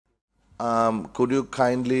Could you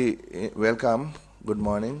kindly welcome? Good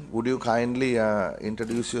morning. Would you kindly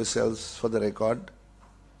introduce yourselves for the record?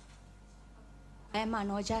 I am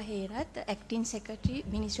Anoja Herath, Acting Secretary,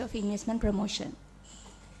 Ministry of Investment Promotion.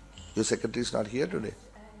 Your secretary is not here today?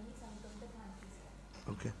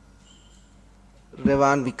 Okay.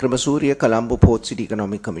 Revan Vikramasuriya, Colombo Port City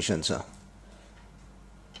Economic Commission, sir.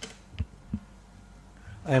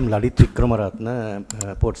 I am Ladit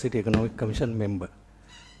Vikramaratna, Port City Economic Commission member.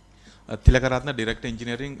 Tilakaratna, Director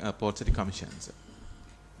Engineering, Port City Commission, sir.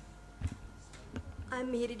 I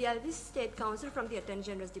am Mihiri Alvis, State Counsel from the Attorney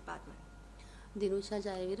General's Department. Dinusha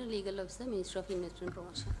Jayavira, Legal Officer, Ministry of Investment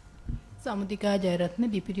Promotion. Samudika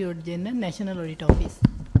Jayaratna, Deputy Auditor General, National Audit Office.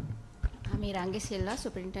 Amirange Silva,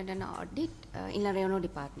 Superintendent Audit, Inland Revenue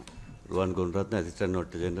Department. Ruan Gunratna, Assistant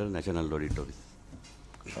Auditor General, National Audit Office.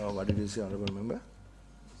 What did you say, Honorable Member?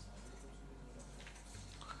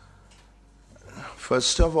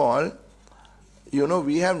 First of all, you know,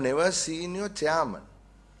 we have never seen your chairman.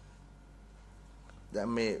 දැන්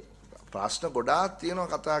මේ ප්‍රශ්න ගොඩාක් තියෙනවා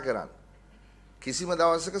කතා කරන්න. කිසිම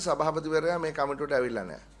දවසක සභාපතිවරයා මේ කමිටුවට ඇවිල්ලා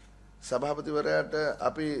නැහැ. සභාපතිවරයාට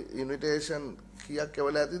අපි ඉන්විටේෂන් කීයක්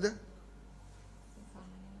එවලා ඇතිද?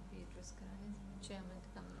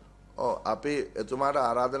 ඔව් අපි එතුමාට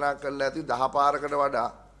ආරාධනා කළා ඇති 10 පාරකට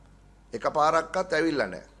වඩා එක පාරක්වත් ඇවිල්ලා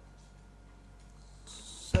නැහැ.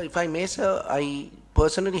 So if I may, sir, I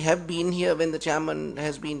personally have been here when the chairman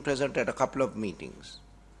has been present at a couple of meetings.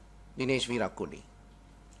 Dinesh Virakodi.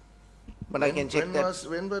 But I can check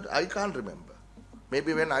that. But I can't remember.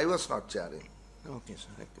 Maybe when I was not chairing. Okay,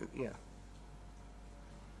 sir. Yeah.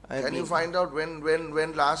 Can you find out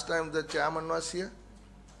when last time the chairman was here?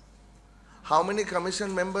 How many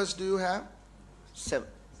commission members do you have? 7.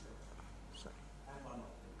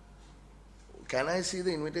 Can I see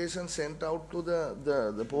the invitation sent out to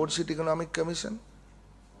the Port City Economic Commission?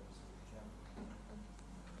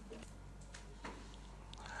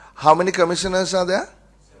 How many commissioners are there?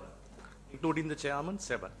 Including the chairman,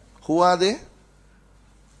 7. Who are they?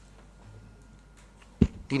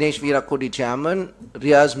 Dinesh Virakodi, chairman,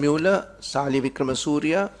 Riaz Mueller, Sali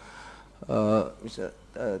Vikramasuriya, Mr.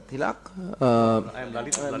 Tilak, I am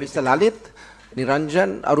Lalit. Mr. Lalit,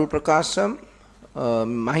 Niranjan, Arul Prakasam,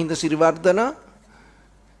 Mahinda Sirivardhana,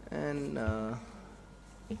 and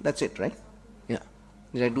that's it, right? Yeah.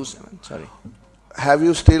 Did I do 7? Sorry. Have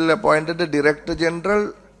you still appointed a Director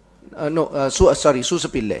General? No, sorry,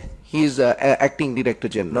 Susapille. He is acting Director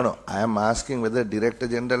General. No. I am asking whether Director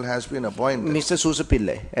General has been appointed. Mr.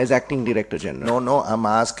 Susapille as acting Director General. No. I am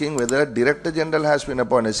asking whether Director General has been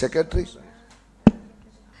appointed. Secretary?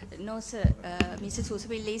 No, sir. Mr.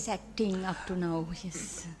 Susapille is acting up to now.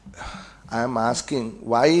 Yes. I am asking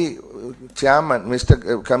why Chairman,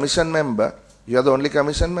 Mr. Commission Member, you are the only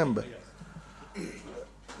Commission Member.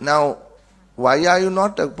 Now, why are you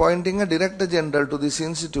not appointing a Director General to this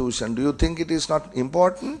institution? Do you think it is not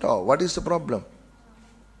important, or what is the problem?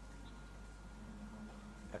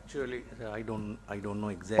 Actually, I don't know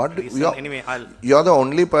exactly. Anyway, you are the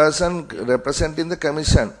only person representing the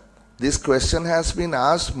Commission. This question has been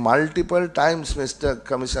asked multiple times, Mr.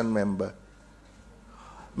 Commission Member.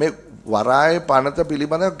 මේ වරායේ පනත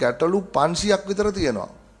පිළිබඳව ගැටලු 500ක් විතර තියෙනවා.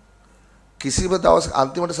 කිසිම දවස්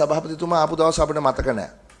අන්තිමට සභාපතිතුමා ආපු දවස් අපිට මතක නැහැ.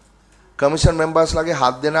 කමිෂන් මෙම්බර්ස් ලාගේ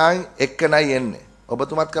 7 දෙනායින් එක්කනයි එන්නේ.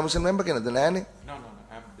 ඔබතුමාත් කමිෂන් මෙම්බර් කෙනෙක්ද නැහනේ? No.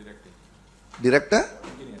 I am director. Director?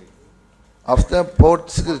 Engineering. Of the Port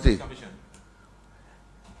Security. Commission.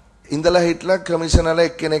 ඉඳලා හිටලා කමිෂනර්ලා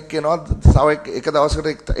එක්කෙනෙක් එනවා. තව එක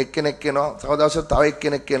දවසකට එක්කෙනෙක් එනවා. තව දවසකට තව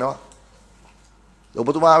එක්කෙනෙක් එනවා.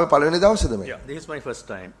 ඔබතුමා ආවේ පළවෙනි දවසේද මේ? Yeah, this is my first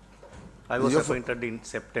time. I was appointed in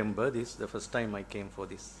September. This is the first time I came for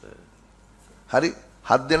this. හරි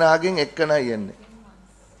 7 දෙනාගෙන් එක්කනයි එන්නේ.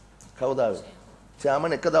 කවුද ආවේ?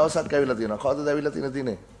 චාමන් එක දවසක් ඇවිල්ලා තියෙනවා. කවදද ඇවිල්ලා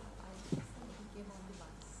තියෙන්නේ?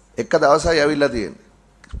 එක දවසයි ඇවිල්ලා තියෙන්නේ.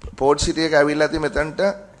 පෝර්ට් සිටි එක ඇවිල්ලා තියෙන්නේ මෙතනට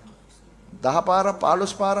 10 පාරක්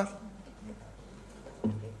 15 පාරක්.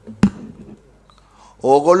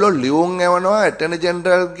 ඕගොල්ලෝ ලියුම් එවනවා ඇටර්නි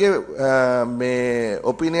ජෙනරල්ගේ මේ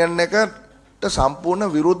ඔපිනියන් එකට සම්පූර්ණ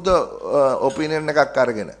විරුද්ධ ඔපිනියන් එකක්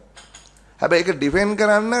අරගෙන. හැබැයි ඒක ඩිෆෙන්ඩ්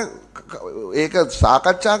කරන්න ඒක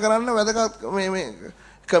සාකච්ඡා කරන්න වැදගත් මේ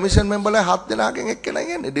කමිෂන් මෙම්බර්ලා 7 දෙනාගෙන් එක්කෙනා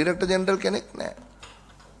ඉන්නේ. ඩිරෙක්ටර් ජෙනරල් කෙනෙක් නැහැ.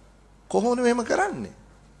 කොහොමද මෙහෙම කරන්නේ?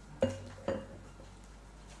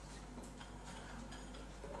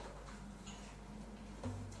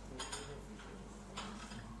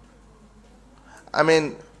 I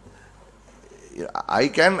mean, I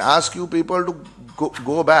can ask you people to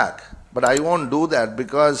go back, but I won't do that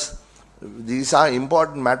because these are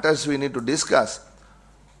important matters we need to discuss.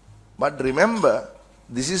 But remember,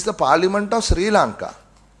 this is the Parliament of Sri Lanka.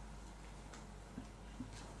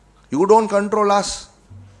 You don't control us.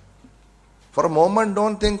 For a moment,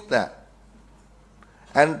 don't think that.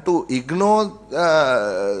 And to ignore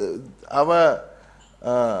our,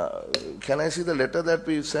 can I see the letter that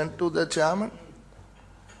we sent to the chairman?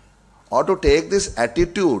 Or to take this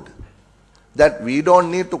attitude that we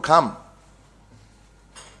don't need to come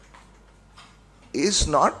is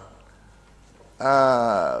not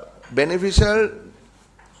beneficial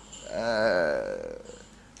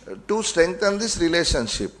to strengthen this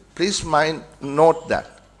relationship. Please note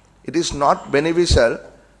that. It is not beneficial,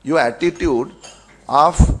 your attitude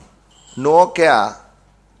of no care,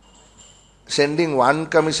 sending one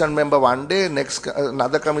commission member one day, next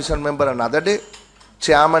another commission member another day,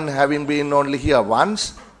 chairman having been only here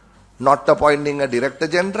once, not appointing a director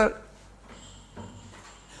general,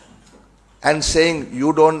 and saying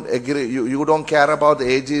you don't agree, you don't care about the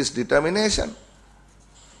AG's determination.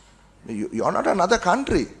 You are not another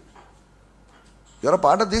country. You are a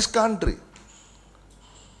part of this country.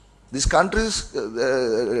 This country's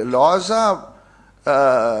laws are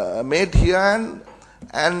made here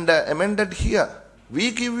and amended here.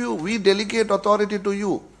 We delegate authority to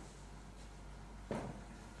you.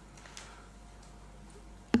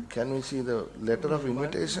 Can we see the letter of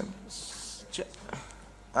invitation?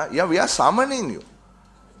 Yeah, we are summoning you.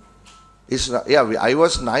 I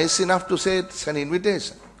was nice enough to say it's an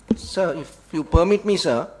invitation. Sir, if you permit me,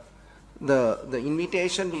 sir, the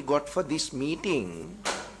invitation we got for this meeting,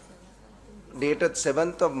 dated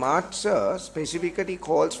 7th of March, sir, specifically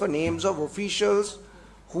calls for names of officials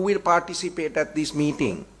who will participate at this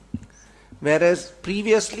meeting. Whereas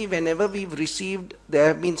previously, whenever we've received, there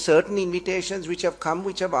have been certain invitations which have come,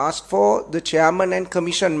 which have asked for the chairman and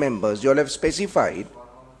commission members. You all have specified.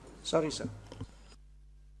 Sorry, sir.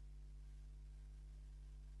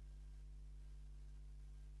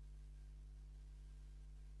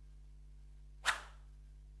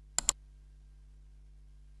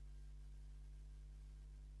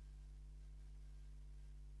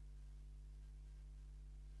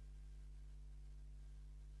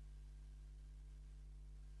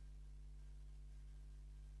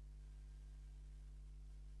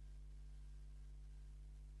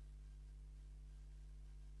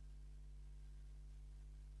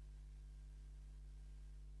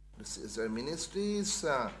 The ministry is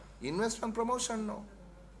investment promotion, no,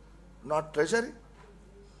 not treasury.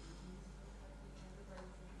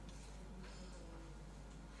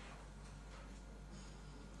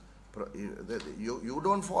 You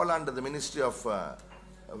don't fall under the Ministry of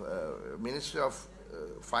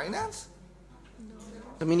Finance.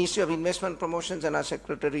 The Ministry of Investment Promotions and our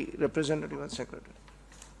secretary, representative and secretary.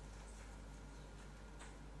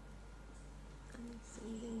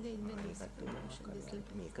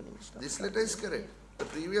 This letter is correct. The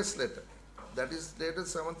previous letter, that is dated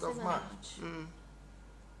 7th of March.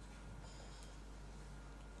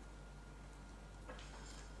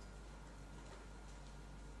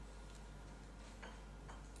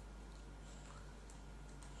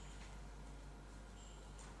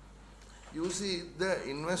 You see, the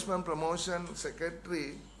investment promotion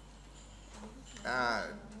secretary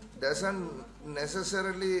doesn't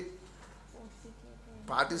necessarily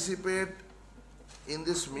participate in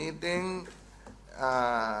this meeting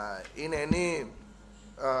in any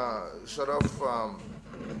sort of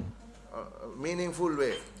meaningful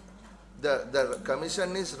way. The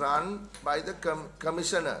commission is run by the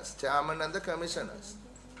commissioners, chairman and the commissioners.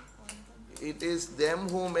 It is them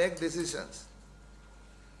who make decisions.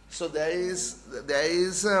 So these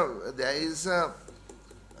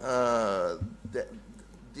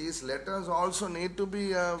letters also need to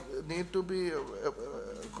be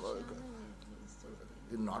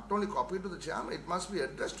not only copied to the chairman, it must be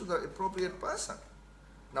addressed to the appropriate person.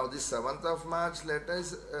 Now this 7th of March letter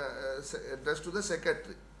is addressed to the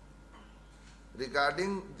secretary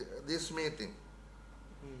regarding this meeting.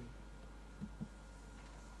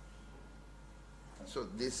 So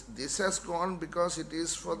this has gone because it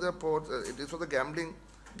is for the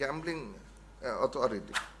gambling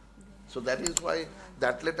authority. So that is why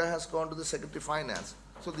that letter has gone to the Secretary of Finance.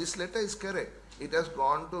 So this letter is correct. It has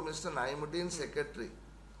gone to Mr. Naimuddin, Secretary.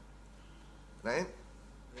 Right?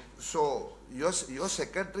 So your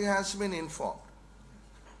secretary has been informed.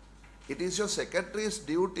 It is your secretary's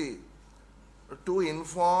duty to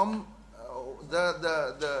inform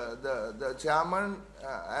the chairman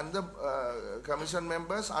and the commission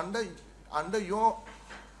members under your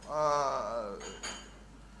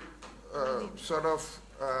sort of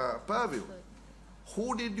purview.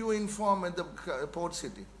 Who did you inform at the port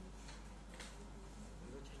city?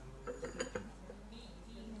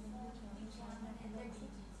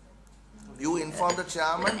 You informed the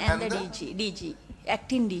chairman and the DG.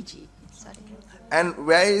 Acting DG. Sorry. And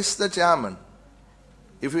where is the chairman?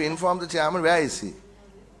 If you inform the chairman, where is he?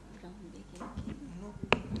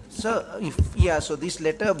 Sir, so this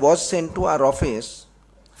letter was sent to our office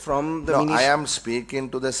from the No, minister. I am speaking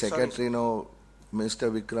to the secretary now,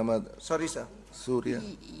 Mr. Vikrama Sorry, sir. Surya.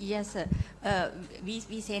 Yes, sir.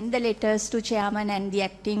 We send the letters to chairman and the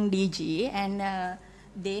acting DG, and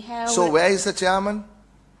they have. So where is the chairman?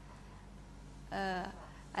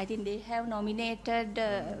 I think they have nominated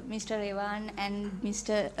Mr. Revan and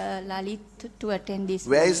Mr. Lalit to attend this.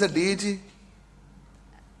 Where is the meeting. DG?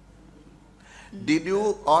 Did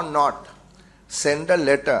you or not send a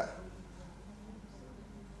letter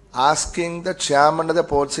asking the chairman of the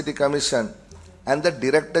Port City Commission and the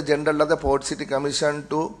Director General of the Port City Commission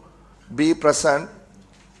to be present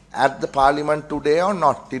at the Parliament today or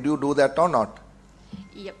not? Did you do that or not?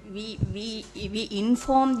 Yeah, we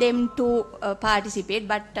informed them to participate,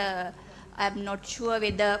 but I'm not sure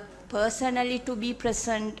whether personally to be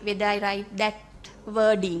present, whether I write that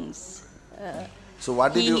wordings. So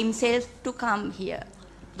what did he you... himself to come here.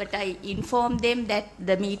 But I informed them that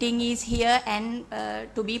the meeting is here and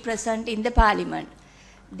to be present in the Parliament.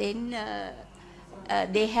 Then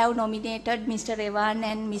they have nominated Mr. Revan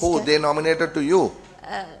and Mr. Who? They nominated to you?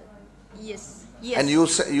 Yes. And you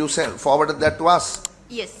forwarded that to us?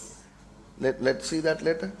 Yes. Let's see that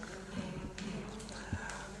letter.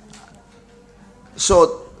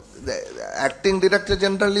 So, the acting Director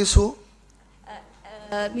General is who?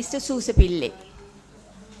 Mr. Susapille.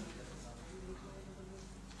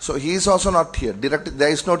 So he is also not here. There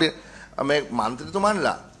is no මේ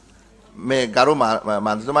මන්ත්‍රීතුමන්ලා මේ ගරු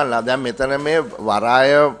මන්ත්‍රීතුමන්ලා දැන් මෙතන මේ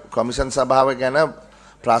වරාය commission සභාව ගැන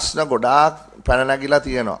ප්‍රශ්න ගොඩාක් පැන නැගිලා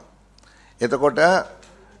තියෙනවා. එතකොට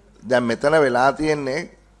දැන් මෙතන වෙලා තියෙන්නේ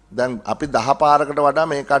දැන් අපි 10 පාරකට වඩා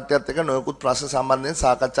මේ කට්ටියත් එක්ක නොයෙකුත් ප්‍රශ්න සම්බන්ධයෙන්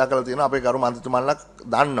සාකච්ඡා කරලා තියෙනවා. අපේ ගරු මන්ත්‍රීතුමන්ලා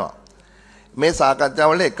දන්නවා. මේ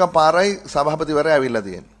සාකච්ඡාවල එක පාරයි සභාපතිවරයා ඇවිල්ලා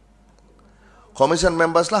තියෙන්නේ. කොමිෂන්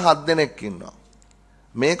මෙම්බර්ස්ලා 7 දෙනෙක් ඉන්නවා.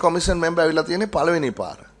 මේ කොමිෂන් මෙම්බර් ඇවිල්ලා තියෙන්නේ පළවෙනි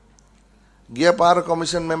පාර. ගිය පාර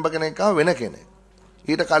කොමිෂන් මෙම්බර් කෙනෙක් ආව වෙන කෙනෙක්.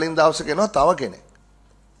 ඊට කලින් දවසක එනවා තව කෙනෙක්.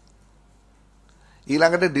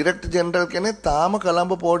 ඊළඟට ඩිරෙක්ටර් ජෙනරල් කෙනෙක් තාම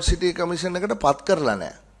කොළඹ පෝර්ට් සිටි කමිෂන් එකට පත් කරලා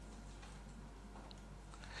නැහැ.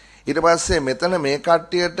 ඊට පස්සේ මෙතන මේ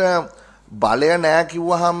කට්ටියට බලය නැහැ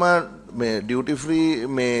කිව්වහම මේ ඩියුටි ෆ්‍රී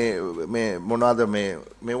මේ මොනවද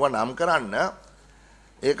මේව නම් කරන්න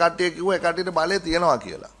ඒ කට්ටිය කිව්වා ඒ කට්ටියට බලය තියනවා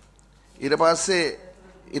කියලා. ඊට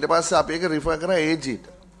පස්සේ අපි ඒක රිෆර් කරා AG-ට.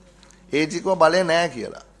 AG කව බලය නැහැ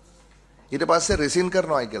කියලා. ඊට පස්සේ රිසින්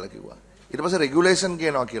කරනවායි කියලා කිව්වා. ඊට පස්සේ රෙගියුලේෂන්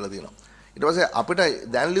කියනවා කියලා දිනවා. ඊට පස්සේ අපිට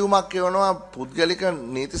දැන් ලියුමක් කියවනවා පුද්ගලික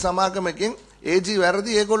නීති සමාගමකින් AG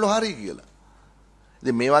වැරදි ඒගොල්ලෝ හරි කියලා.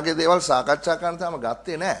 ඉතින් මේ වගේ දේවල් සාකච්ඡා කරන්න තාම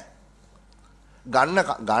ගත්තේ නැහැ.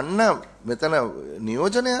 ගන්න මෙතන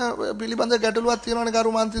නියෝජනය පිළිබඳ ගැටලුවක් තියෙනවනේ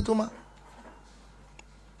ගරු මන්ත්‍රීතුමා.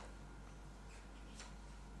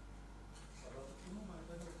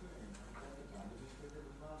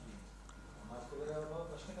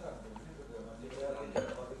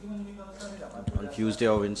 Tuesday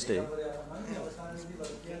or Wednesday.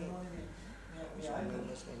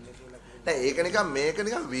 ඒක නිකන් මේක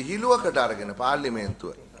නිකන් විහිළුවකට අරගෙන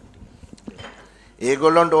පාර්ලිමේන්තුව.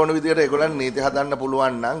 ඒගොල්ලන්ට ඕන විදිහට ඒගොල්ලන් නීති හදන්න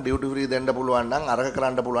පුළුවන් නම් ඩියුටි ෆ්‍රී දෙන්න පුළුවන් නම් අරක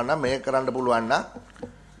කරන්න පුළුවන් නම් මේක කරන්න පුළුවන් නම්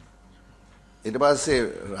ඊට පස්සේ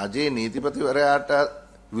රජයේ නීතිපතිවරයාට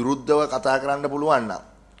විරුද්ධව කතා කරන්න පුළුවන් නම්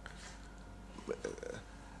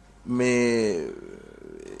මේ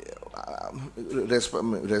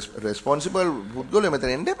responsible පුද්ගලයෝ මෙතන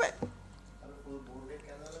එන්න එපා.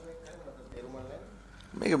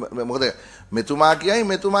 මේක මොකද මෙතුමා කියයි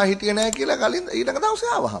මෙතුමා හිටියේ නැහැ කියලා කලින් ඊළඟ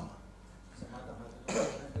දවසේ ආවහම.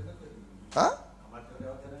 හා?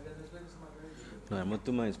 No,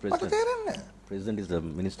 Amatuma is president. President is the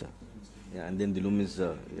minister. Yeah, and then Dilum is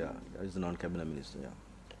is the non-cabinet minister. Yeah.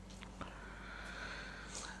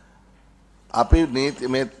 අපි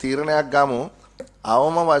මේ තීරණයක් ගමු.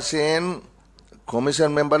 අවම වශයෙන්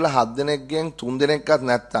කොමිෂන් මෙම්බර්ලා 7 දෙනෙක්ගෙන් 3 දෙනෙක්වත්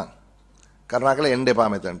නැත්තම් කරුණාකරලා එන්න එපා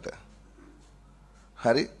මෙතනට.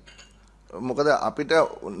 හරි? මොකද අපිට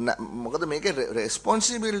මොකද මේකේ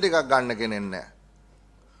රෙස්පොන්සිබිලිටි එකක් ගන්න කෙනෙක් නැහැ.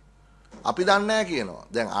 අපි දන්නේ නැහැ කියනවා.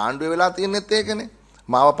 දැන් ආණ්ඩුවේ වෙලා තියෙනෙත් ඒකනේ.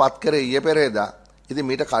 මාව පත් කරේ ඊයේ පෙරේදා. ඉතින්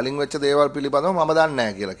මීට කලින් වෙච්ච දේවල් පිළිබඳව මම දන්නේ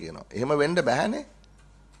නැහැ කියලා කියනවා. එහෙම වෙන්න බෑනේ.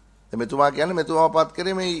 දැන් මෙතුමා කියන්නේ මෙතුමාව පත්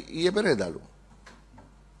කරේ මේ ඊයේ පෙරේදාලු.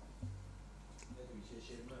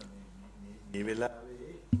 මේ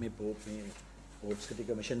වෙලාවේ මේ පෝර්ට් සිටි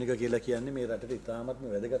කමිෂන් එක කියලා කියන්නේ මේ රටට ඉතාමත්ම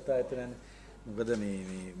වැදගත් ආයතනයනේ. මොකද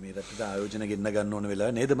මේ රටට ආයෝජන ගෙන්න ගන්න ඕන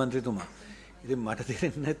වෙලාව නේද මන්ත්‍රීතුමා? ඉතින් මට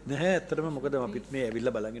තේරෙන්නේ නැහැ ඇත්තටම මොකද අපිත් මේ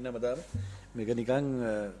ඇවිල්ලා බලන් ඉන්නම දාම මේක නිකන්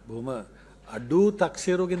බොහොම අඩු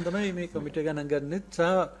තක්සේරුවකින් තමයි මේ කමිටුව ගණන් ගන්නෙත් සහ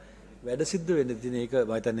වැඩ සිද්ධ වෙන්නේ. ඉතින් ඒක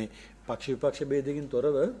මම හිතන්නේ පක්ෂ විපක්ෂ ભેදකින්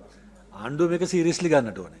තොරව ආණ්ඩුව මේක සීරියස්ලි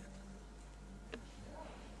ගන්නට ඕනේ.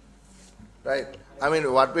 Right. I mean,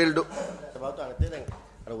 what we'll do? සභාවට අනිත් දැන්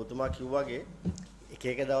අර උතුමා කිව්වාගේ එක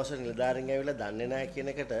එක දවස් නිලධාරීන් ඇවිල්ලා දන්නේ නැහැ කියන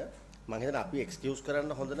එකට මම හිතන්නේ අපි එක්ස්කියුස්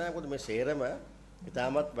කරන්න හොඳ නැහැ. මොකද මේ සේරම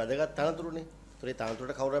ඉතාමත් වැදගත් තනතුරුනේ. ඒතරේ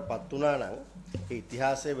තනතුරට කවුරුහරි පත් වුණා නම් ඒ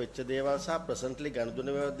ඉතිහාසයේ වෙච්ච දේවල් සහ ප්‍රසන්ට්ලි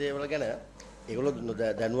ගනුදෙනු දේවල් ගැන ඒගොල්ලෝ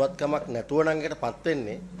දැනුවත්කමක් නැතුව නම් ඒකට පත්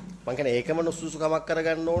වෙන්නේ. මම කියන්නේ ඒකම නුසුසුකමක්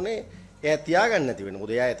කරගන්න ඕනේ. එයා තියාගන්න නැති වෙන.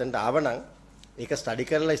 මොකද එයා එතනට ආවනම් ඒක ස්ටඩි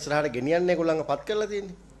කරලා ඉස්සරහට ගෙනියන්නේ ඒගොල්ලන්ව පත් කරලා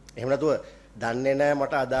තියෙන්නේ. එහෙම නැතුව දන්නේ නැහැ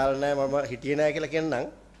මට අදාළ නැහැ මම හිටියේ නැහැ කියලා කියනනම්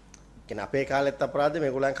කියන්නේ අපේ කාලෙත් අපරාධේ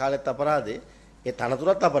මේගොල්ලන් කාලෙත් අපරාධේ ඒ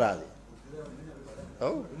තනතුරත් අපරාධේ.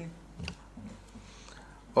 ඔව්.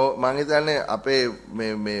 ඔව් මම හිතන්නේ අපේ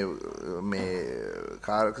මේ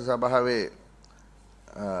කාර්ක සභාවේ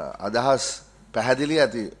අදහස් පැහැදිලි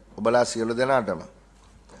ඇති ඔබලා සියලු දෙනාටම.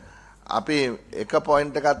 අපි එක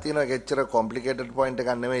පොයින්ට් එකක් තියෙනවා ඒක එච්චර කොම්ප්ලිකේටඩ් පොයින්ට්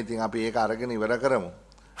එකක් නෙමෙයි. ඉතින් අපි ඒක අරගෙන ඉවර කරමු.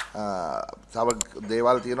 තව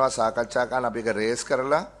දේවල් තියෙනවා සාකච්ඡා කරන්න අපි ඒක රේස්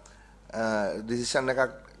කරලා ඩිසිෂන් එකක්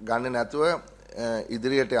ගන්න නැතුව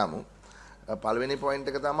ඉදිරියට යමු. පළවෙනි පොයින්ට්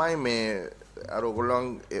එක තමයි මේ අර ඔයගොල්ලෝ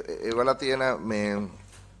ඒවලා තියෙන මේ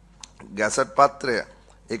ගැසට් පත්‍රය.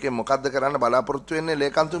 ඒකේ මොකද්ද කරන්න බලාපොරොත්තු වෙන්නේ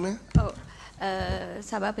ලේකම්තුමිය? ඔව්.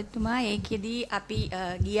 සභාපතිතුමා ඒකෙදී අපි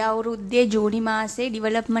ගිය අවුරුද්දේ ජූනි මාසේ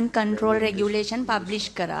ඩෙවලොප්මන්ට් කන්ට්‍රෝල් රෙගියුලේෂන් පබ්ලිෂ්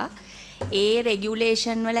කරා. ඒ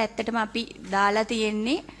රෙගියුලේෂන් වල ඇත්තටම අපි දාලා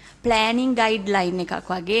තියෙන්නේ ප්ලෑනින් ගයිඩ්ලයින් එකක්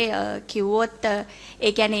වගේ කිව්වොත්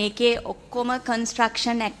ඒ කියන්නේ ඒකේ ඔක්කොම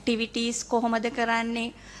කන්ස්ට්‍රක්ෂන් ඇක්ටිවිටීස් කොහොමද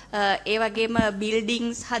කරන්නේ ඒ වගේම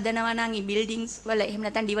බිල්ඩින්ග්ස් හදනවා නම් ඒ බිල්ඩින්ග්ස් වල එහෙම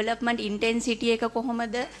නැත්නම් ඩෙවලොප්මන්ට් ඉන්ටෙන්සිටි එක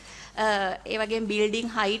කොහොමද ඒ වගේම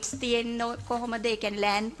බිල්ඩින් හයිට්ස් තියෙන්නේ කොහොමද ඒ කියන්නේ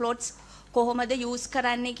ලෑන්ඩ් ප්ලොට්ස් කොහොමද යූස්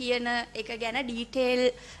කරන්නේ කියන එක ගැන ඩීටේල්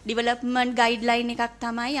ඩෙවලොප්මන්ට් ගයිඩ්ලයින් එකක්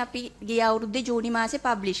තමයි අපි ගිය අවුරුද්දේ ජූනි මාසේ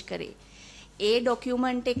පබ්ලිෂ් කරේ. ඒ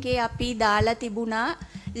ડોකියුමන්ට් එකේ අපි දාලා තිබුණා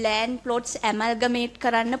ලෑන්ඩ් ප්ලොට්ස් ඇමල්ගමේට්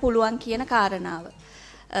කරන්න පුළුවන් කියන කාරණාව.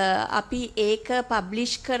 අපි ඒක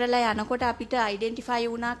පබ්ලිෂ් කරලා යනකොට අපිට අයිඩෙන්ටිෆයි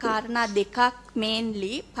වුණා කාරණා දෙකක්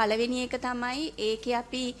මේන්ලි. පළවෙනි එක තමයි ඒකේ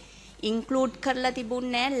අපි ඉන්ක්ලූඩ් කරලා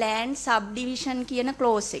තිබුණේ ලෑන්ඩ් සබ්ඩිවිෂන් කියන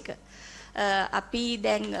ක්ලෝස් එක. අපි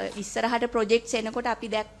දැන් ඉස්සරහට ප්‍රොජෙක්ට්ස් එනකොට අපි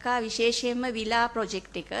දැක්කා විශේෂයෙන්ම විලා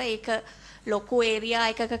ප්‍රොජෙක්ට් එක. ඒක ලොකු ඒරියා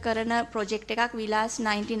එකක කරන ප්‍රොජෙක්ට් එකක් විලාස්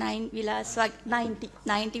 90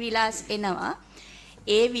 විලාස් එනවා.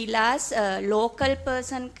 ඒ විලාස් ලෝකල්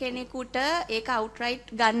පර්සන් කෙනෙකුට ඒක අවුට්රයිට්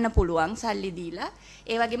ගන්න පුළුවන් සල්ලි දීලා.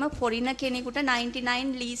 ඒ වගේම ෆොරිනර් කෙනෙකුට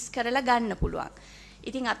 99 ලීස් කරලා ගන්න පුළුවන්.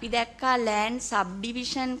 ඉතින් අපි දැක්කා ලෑන්ඩ්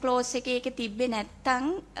සබ්ඩිවිෂන් ක්ලෝස් එකේ තිබ්බේ නැත්තම්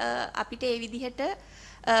අපිට ඒ විදිහට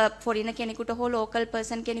ෆොරිනර් කෙනෙකුට හෝ ලෝකල්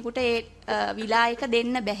පර්සන් කෙනෙකුට ඒ විලා එක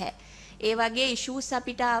දෙන්න බෑ. ඒ වගේ ඉෂුස්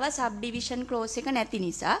අපිට ආව සබ්ඩිවිෂන් ක්ලෝස් එක නැති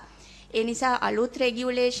නිසා. ඒ නිසා අලුත්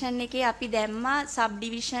රෙගියුලේෂන් එකේ අපි දැම්මා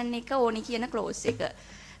සබ්ඩිවිෂන් එක ඕනි කියන ක්ලෝස් එක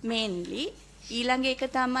මේන්ලි. ඊළඟ එක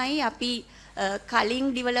තමයි අපි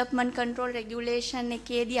කලින් ඩෙවලොප්මන්ට් කන්ට්‍රෝල් රෙගියුලේෂන්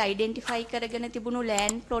එකේදී අයිඩෙන්ටිෆයි කරගෙන තිබුණු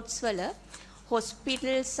ලෑන්ඩ් ප්ලොට්ස් වල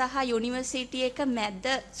හොස්පිටල් සහ යුනිවර්සිටි එක මැද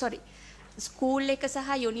ස්කූල් එක සහ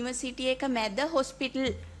යුනිවර්සිටි එක මැද හොස්පිටල්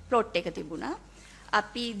ප්ලොට් එක තිබුණා.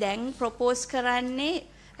 අපි දැන් ප්‍රොපෝස් කරන්නේ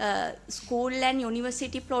ස්කූල් ඇන්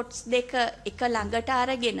යුනිවර්සිටි ප්ලොට්ස් දෙක එක ළඟට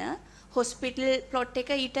අරගෙන හොස්පිටල් ප්ලොට් එක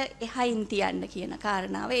ඊට එහයින් තියන්න කියන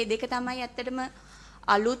කාරණාව. ඒ දෙක තමයි ඇත්තටම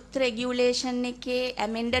අලුත් රෙගියුලේෂන් එකේ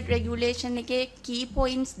ඇමෙන්ඩඩ් රෙගියුලේෂන් එකේ කී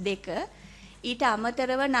පොයින්ට්ස් දෙක. ඊට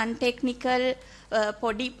අමතරව නන් ටෙක්නිකල්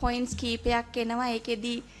පොඩි පොයින්ට්ස් කීපයක් එනවා.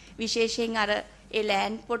 ඒකෙදි විශේෂයෙන් අර ඒ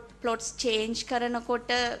ලෑන්ඩ් ප්ලොට්ස් චේන්ජ්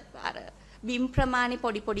කරනකොට අර බිම් ප්‍රමාණි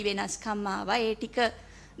පොඩි වෙනස්කම් ආවා. ඒ ටික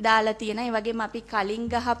දාලා තියෙනවා. ඒ වගේම අපි කලින්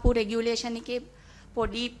ගහපු රෙගියුලේෂන් එකේ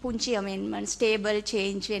පොඩි පුංචි amendments ස්ටේබල්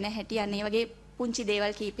චේන්ජ් වෙන හැටි අනේ වගේ පුංචි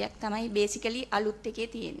දේවල් කීපයක් තමයි බේසිකලි අලුත් එකේ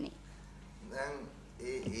තියෙන්නේ. දැන්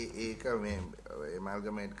ඒක මේ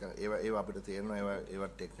amalgamate කර ඒව අපිට තේරෙනවා ඒව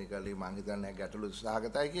ටෙක්නිකලි මම හිතන්නේ ගැටලු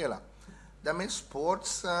සහගතයි කියලා. දැන් මේ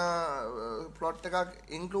ස්පෝර්ට්ස් ප්ලොට් එකක්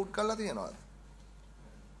ඉන්ක්ලූඩ් කරලා තියෙනවද?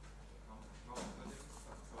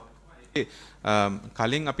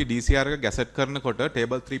 කලින් අපි DCR එක ගැසට් කරනකොට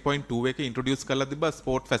ටේබල් 3.2 එකේ ඉන්ට්‍රොඩියුස් කරලා තිබ්බා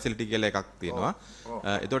ස්පෝර්ට් ෆැසිලිටි කියලා එකක් තියෙනවා.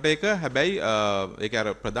 එතකොට ඒක හැබැයි ඒක අර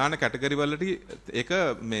ප්‍රධාන කැටගරි වලට ඒක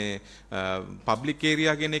මේ පබ්ලික්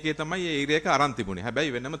ඒරියා කියන එකේ තමයි ඒ ඒරියා එක අරන් තිබුණේ.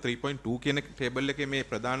 හැබැයි වෙනම 3.2 කියන ටේබල් එකේ මේ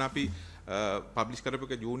ප්‍රධාන අපි පබ්ලිෂ්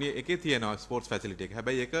කරපු එක ජූනියර් එකේ තියෙනවා ස්පෝර්ට්ස් ෆැසිලිටි එක.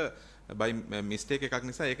 හැබැයි ඒක by mistake එකක්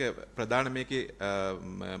නිසා ඒක ප්‍රධාන මේකේ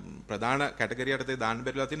ප්‍රධාන කැටගරියට දාන්න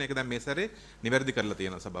බැරිලා තියෙන ඒක දැන් මේ සැරේ නිවැරදි කරලා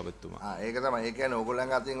තියෙනවා සභාපතිතුමා. ඒක තමයි. ඒ කියන්නේ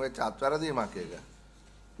ඕගොල්ලන් අතින් වෙච්ච අත්වැරදීමක් ඒක.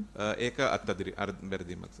 ඒක අත්අදිරි අර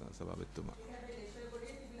වැරදීමක් සභාපතිතුමා.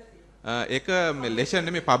 ඒක ලෙෂන්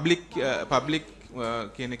නෙමෙයි පබ්ලික්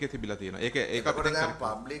කියන එකේ තිබිලා තියෙනවා. ඒක අපිට දැන්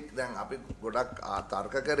පබ්ලික් දැන් අපි ගොඩක්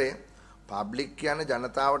තර්ක කරේ පබ්ලික් කියන්නේ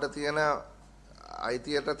ජනතාවට තියෙන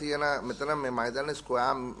අයිතියට තියෙන මෙතන මේ මම හිතන්නේ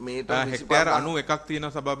ස්ක්වයර් මීටර් 25 හෙක්ටයාර් 91ක්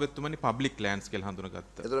තියෙනවා සභාපතිතුමනි පබ්ලික් ලෑන්ඩ්ස් කියලා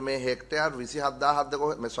හඳුනගත්තා. ඒතර මේ හෙක්ටයාර් 27000ක්ද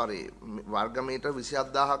කොහේ සෝරි වර්ග මීටර්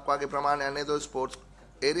 27000ක් වගේ ප්‍රමාණයක් නේද ඔය ස්පෝර්ට්ස්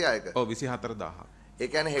ඒරියා එක? ඔව් 24000ක්. ඒ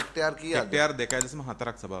කියන්නේ හෙක්ටයාර් කීයද? හෙක්ටයාර්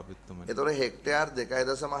 2.4ක් සභාපතිතුමනි. ඒතර හෙක්ටයාර්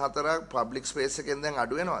 2.4ක් පබ්ලික් ස්පේස් එකෙන් දැන්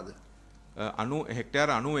අඩු වෙනවද? හෙක්ටයාර්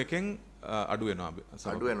 91න් අඩු වෙනවා.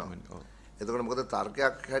 අඩු වෙනවා. එතකොට මොකද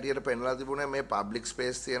තර්කයක් හැටියට පෙන්ලා තිබුණේ මේ පබ්ලික්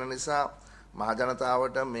ස්පේස් තියෙන නිසා මහ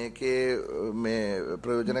ජනතාවට මේකේ මේ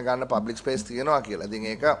ප්‍රයෝජන ගන්න පබ්ලික් ස්පේස් තියෙනවා කියලා. ඉතින්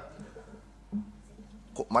ඒක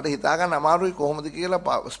මට හිතා ගන්න අමාරුයි කොහොමද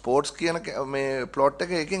කියලා ස්පෝර්ට්ස් කියන මේ ප්ලොට්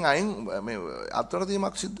එක එකකින් අයින් මේ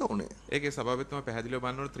අත්වරදීමක් සිද්ධ වුණේ. ඒකේ සභාපතිතුමා පැහැදිලිව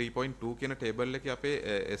බලනකොට 3.2 කියන ටේබල් එකේ අපේ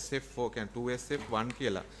SF4 කියන්නේ 2SF1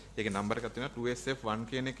 කියලා. ඒකේ නම්බර් එකක් තියෙනවා 2SF1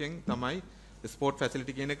 කියන එකෙන් තමයි ස්පෝර්ට්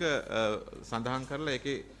ෆැසිලිටි කියන එක සඳහන් කරලා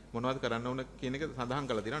ඒකේ මොනවද කරන්න ඕන කියන එක සඳහන්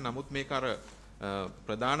කරලා තියෙනවා. නමුත් මේක අර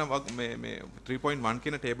ප්‍රධාන මේ 3.1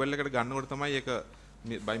 කියන ටේබල් එකට ගන්නකොට තමයි ඒක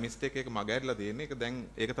by mistake එක මගහැරලා තියෙන්නේ. ඒක දැන්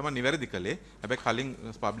ඒක තමයි නිවැරදි කළේ. හැබැයි කලින්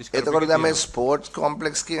පබ්ලිෂ් කරපු එතකොට දැන් මේ ස්පෝර්ට්ස්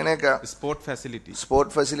කොම්ප්ලෙක්ස් කියන එක ස්පෝර්ට්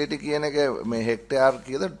ෆැසිලිටි කියන එක මේ හෙක්ටයාර්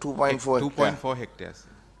කීයද 2.4 හෙක්ටයාර්ස්.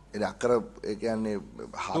 ඒක අක්කර ඒ කියන්නේ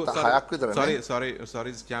 6ක් විතර නේ.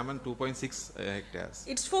 sorry chairman 2.6 hectares.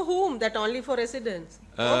 It's for whom? That only for residents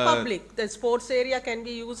or public? The sports area can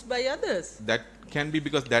be used by others. That can be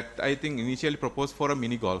because that I think initially proposed for a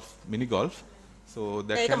mini golf. So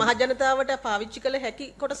that ඒක මහ ජනතාවට පාවිච්චි කළ හැකි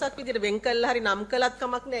කොටසක් විදිහට වෙන් කළා හරි නම් කළත්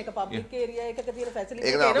කමක් නෑ. ඒක පබ්ලික් ඒරියා එකක තියෙන ෆැසිලිටි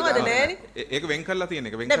එක එනවද නෑනේ? ඒක වෙන් කළා තියෙන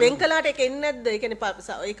එක නෑ වෙන් කළාට ඒක එන්නේ නැද්ද? ඒ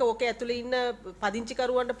කියන්නේ ඒක ඔකේ ඇතුලේ ඉන්න පදිංචි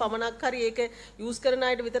කරුවන්ට පමණක් හරි ඒක යූස් කරන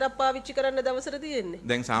අයට විතරක් පාවිච්චි කරන්න දවසට තියෙන්නේ.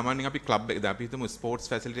 දැන් සාමාන්‍යයෙන් අපි ක්ලබ් එක දැන් අපි හිතමු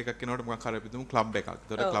ස්පෝර්ට්ස් ෆැසිලිටි එකක් කෙනාට මොකක් හරි අපි හිතමු ක්ලබ් එකක්.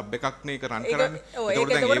 ඒතකොට ක්ලබ් එකක් නේ ඒක රන් කරන්නේ.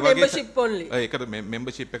 ඒකට දැන් ඒ වගේ membership only. ඒකට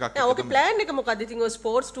membership එකක්. නෑ ඔකේ plan එක මොකද්ද? ඉතින් ඔය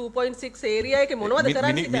ස්පෝර්ට්ස් 2.6 ඒරියා එකේ මොනවද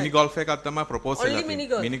කරන්නේ? මිනි ගෝල්ෆ් එකක් තමයි ප්‍රොපෝසල් එකක්.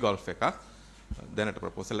 මිනි ගෝල්ෆ් එකක් දැනට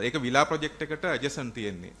ප්‍රොපෝසල් ඒක විලා ප්‍රොජෙක්ට් එකට ඇඩ්ජසන්ට්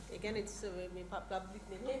තියෙන්නේ. ඒ කියන්නේ it's මේ පබ්ලික්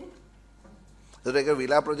නෙමෙයි. ඒක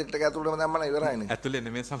විලා ප්‍රොජෙක්ට් එක ඇතුළේම දැම්මම ඉවරයිනේ. ඇතුළේ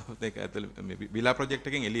නෙමෙයි සමහරවිට ඒක ඇතුළේ මේ විලා ප්‍රොජෙක්ට්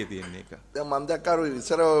එකෙන් එළිය තියෙන්නේ ඒක. දැන් මම දැක්කා අර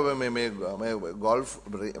ඉස්සර මේ ගෝල්ෆ්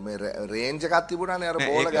මේ රේන්ජ් එකක් තිබුණානේ අර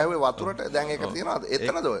බෝල ගැහුවේ වතුරට. දැන් ඒක තියනවාද?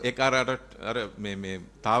 එතනද ඔය? ඒක අර මේ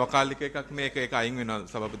తాවකාලික එකක් නේ ඒක අයින් වෙනවා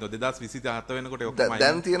සභාපති 2027 වෙනකොට ඔක්කොම අයින්.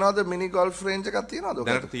 දැන් තියනවාද මිනි ගෝල්ෆ් රේන්ජ් එකක් තියනවාද?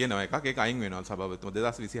 දැනට තියෙනවා එකක් ඒක අයින් වෙනවා සභාපති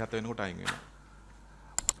 2027 වෙනකොට අයින් වෙනවා.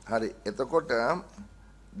 හරි. එතකොට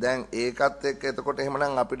දැන් ඒකත් එක්ක එතකොට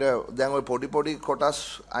එහෙමනම් අපිට දැන් ওই පොඩි කොටස්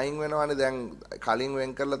අයින් වෙනවානේ. දැන් කලින්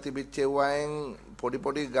වෙන් කරලා තිබිච්ච ඒවායෙන්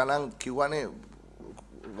පොඩි ගණන් කිව්වනේ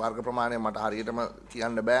වර්ග ප්‍රමාණය මට හරියටම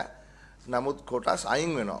කියන්න බෑ. නමුත් කොටස්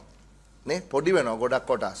අයින් වෙනවා නේ. පොඩි වෙනවා ගොඩක්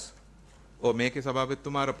කොටස්. ඔව් මේකේ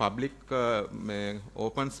සභාපතිතුමා අර පබ්ලික් මේ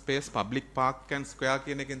open space public Park and square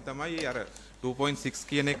කියන එකෙන් තමයි අර 2.6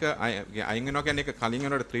 කියන එක අයින් වෙනවා කියන්නේ ඒක කලින්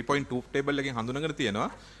වෙනකොට 3.2 ටේබල් එකෙන් හඳුනගෙන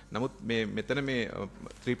තියෙනවා. නමුත් මේ මෙතන මේ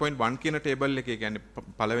 3.1 කියන ටේබල් එකේ කියන්නේ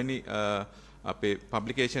පළවෙනි අපේ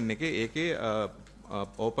පබ්ලිකේෂන් එකේ ඒකේ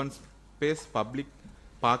open space public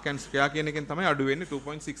Park and square කියන එකෙන් තමයි අඩු වෙන්නේ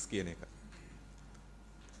 2.6 කියන එක.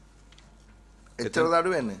 එච්චරද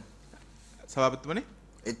අඩු වෙන්නේ? සභාපතිතුමනි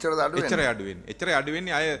එච්චරද අඩු වෙන්නේ? එච්චරයි අඩු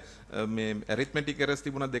වෙන්නේ. අය මේ ඇරිත්මැටික් එරර්ස්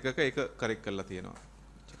තිබුණා දෙකක ඒක කරෙක්ට් කරලා තියෙනවා.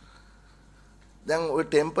 දැන් ඔය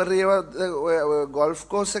ටෙම්පරරි ඔය ගෝල්ෆ්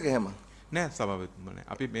කෝස් එක එහෙම නෑ සභාපතිතුමනි.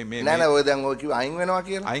 අපි මේ නෑ ඔය දැන් ඔය කිව්ව අයින් වෙනවා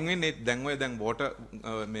කියලා. අයින් වෙන්නේ දැන් ඔය දැන් වෝටර්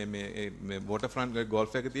මේ වෝටර් ෆ්‍රන්ට්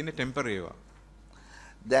ගෝල්ෆ් එකේ තියෙන ටෙම්පරරි ඒවා.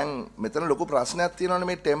 දැන් මෙතන ලොකු ප්‍රශ්නයක් තියෙනවානේ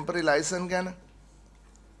මේ ටෙම්පරරි ලයිසන් ගැන.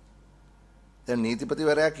 දැන්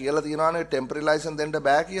නීතිපතිවරයා කියලා තියෙනවානේ ටෙම්පරරි ලයිසන් දෙන්න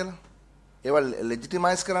බෑ කියලා. ඒවා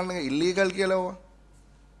ලෙජිටිමයිස් කරන්න ඉල්ලීගල් කියලා ඕවා.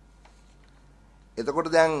 එතකොට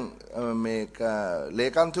දැන් මේක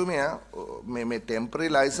ලේකම්තුමිය මේ ටෙම්පරරි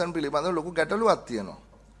ලයිසන් පිළිබඳව ලොකු ගැටලුවක් තියෙනවා.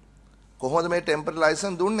 කොහොමද මේ ටෙම්පරරි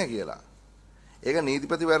ලයිසන් දුන්නේ කියලා. ඒක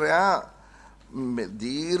නීතිපතිවරයා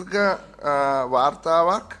දීර්ඝ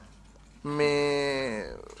වාර්තාවක් මේ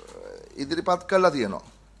ඉදිරිපත් කළා තියෙනවා.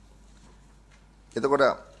 එතකොට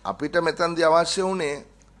අපිට මෙතනදී අවශ්‍ය වුණේ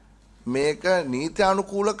මේක නීති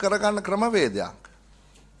අනුකූල කරගන්න ක්‍රමවේදයක්.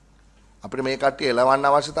 අපිට මේ කට්ටිය එලවන්න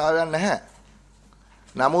අවශ්‍යතාවයක් නැහැ.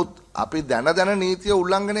 නමුත් අපි දැන නීතිය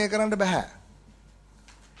උල්ලංඝනය කරන්න බෑ.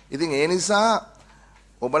 ඉතින් ඒ නිසා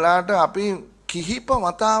ඔබලාට අපි කිහිප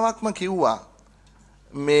වතාවක්ම කිව්වා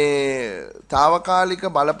මේ తాවකාලික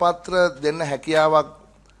බලපත්‍ර දෙන්න හැකියාවක්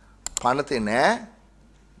පනතේ නෑ.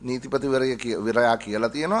 නීතිපතිවරයා කියලා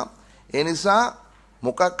තියෙනවා. ඒ නිසා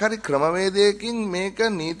මොකක් හරි ක්‍රමවේදයකින් මේක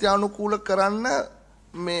නීති අනුකූල කරන්න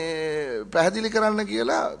මේ පැහැදිලි කරන්න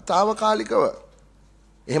කියලා తాවකාලිකව.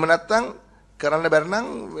 එහෙම නැත්නම් කරන්න බැරි නම්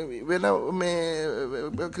වෙන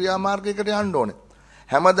මේ ක්‍රියාමාර්ගයකට යන්න ඕනේ.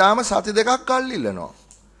 හැමදාම සති දෙකක් කල් ඉල්ලනවා.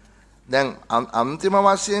 දැන් අන්තිම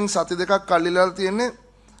වශයෙන් සති දෙකක් කල් ඉල්ලලා තියෙන්නේ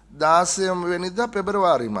 16 වෙනිදා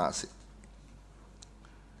පෙබරවාරි මාසේ.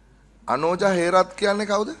 අනෝජා හේරත් කියන්නේ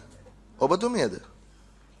කවුද? ඔබතුමියද?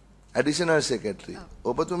 Additional secretary.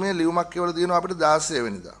 ඔබතුමිය ලියුමක් කියවලා තියෙනවා අපිට 16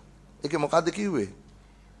 වෙනිදා. ඒකේ මොකද්ද කිව්වේ?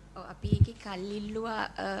 අපි ඒකේ කල් ඉල්ලුවා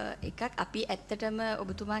එකක් අපි ඇත්තටම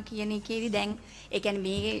ඔබතුමා කියන එකේදී දැන් ඒ කියන්නේ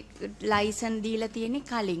මේ ලයිසන් දීලා තියෙන්නේ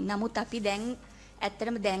කලින්. නමුත් අපි දැන්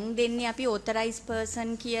ඇත්තටම දැන් දෙන්නේ අපි ඔතරයිස්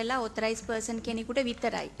පර්සන් කියලා ඔතරයිස් පර්සන් කෙනෙකුට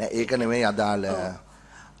විතරයි. නෑ ඒක නෙමෙයි අදාළ.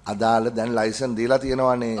 අදාළ දැන් ලයිසන් දීලා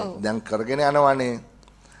තියෙනවානේ. දැන් කරගෙන යනවානේ.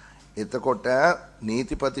 එතකොට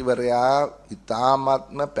නීතිපතිවරයා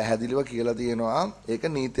ඉතාමත්ම පැහැදිලිව කියලා තියෙනවා ඒක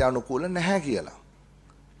නීති අනුකූල නැහැ කියලා.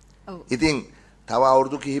 ඉතින් තව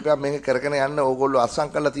අවුරුදු කිහිපයක් මේක කරගෙන යන්න ඕගොල්ලෝ අත්සන්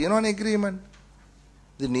කරලා තියෙනවනේ ඇග්‍රීමන්ට්.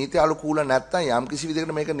 ඉතින් නීති අනුකූල නැත්තම් යම් කිසි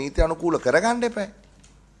විදිහකට මේක නීති අනුකූල කරගන්න එපා.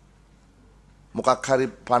 මොකක් හරි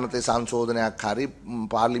පනතේ සංශෝධනයක් හරි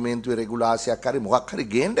පාර්ලිමේන්තුවේ රෙගුලාසියක් හරි මොකක් හරි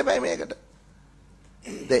ගේන්න එපා මේකට.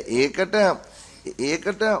 දැන්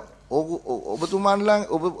ඒකට ඔබතුමාන්ලා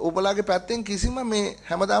ඔබලාගේ පැත්තෙන් කිසිම මේ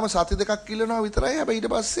හැමදාම සති දෙකක් ඉල්ලනවා විතරයි. හැබැයි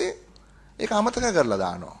ඊට පස්සේ ඒක අමතක කරලා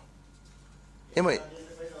දානවා. එමෙයි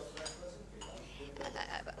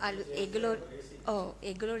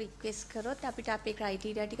ඒගොල්ලෝ රික්වෙස්ට් කරොත් අපිට අපේ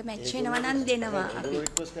ක්‍රයිටීරියා ටික මැච් වෙනවා නම් දෙනවා. අපි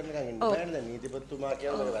රික්වෙස්ට් කරන එකෙන් ඉන්නේ නැහැ නේද? නීතිපතිතුමා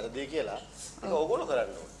කියන්නේ වැරදි කියලා. ඒක ඕගොල්ලෝ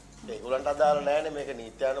කරන්න ඕනේ. ඒගොල්ලන්ට අදාළ නැහැ නේ මේක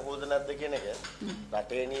නීත්‍යානුකූලද නැද්ද කියන එක.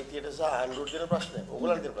 රටේ නීතියට සහ ආණ්ඩුවට දෙන ප්‍රශ්නයක්.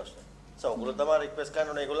 ඕගොල්ලන්ට දෙන ප්‍රශ්නයක්. ඔගොල්ලෝ තමයි රික්වෙස්ට් කරන්න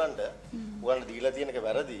ඕනේ ඒගොල්ලන්ට. ඔයගොල්ලෝ දීලා තියෙන එක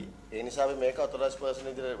වැරදි. ඒ නිසා අපි මේක ඔතොරයිස් පර්සන්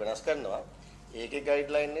විදිහට වෙනස් කරනවා. ඒකේ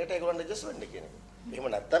ගයිඩ්ලයින් එකට ඒගොල්ලන්ට ඇඩ්ජස්ට් වෙන්න කියන එක. එහෙම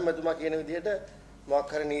නැත්නම් මෙතුමා කියන විදිහට මොකක්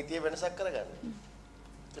හරි නීතිය වෙනසක් කරගන්න.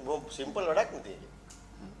 ඒක බොහොම සිම්පල් වැඩක් නෙති ඒක.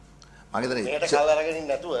 මම හිතන්නේ මේකට කල් අරගෙන ඉන්න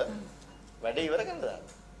නැතුව වැඩේ ඉවර කරන්න දාන්න.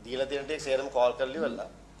 දීලා තියෙන ටික සේරම කෝල් කරලා ඉවරලා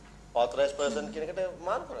ඔතොරයිස් පර්සන් කියන එකට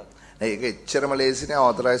මාරු කරන්න. ඒක එච්චරම ලේසි නෑ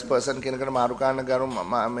ඔතොරයිස් පර්සන් කියන එකට මාරු කරන්න ගරු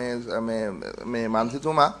මේ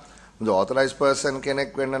මන්ත්‍රීතුමා ඔතොරයිස් පර්සන්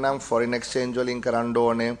කෙනෙක් වෙන්න නම් ෆොරින් එක්ස්චේන්ජ් වලින් කරන්න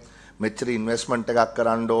ඕනේ, මෙච්චර ඉන්වෙස්ට්මන්ට් එකක්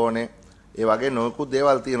කරන්න ඕනේ. ඒ වගේ නොයෙකුත්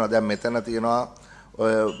දේවල් තියෙනවා. දැන් මෙතන තියෙනවා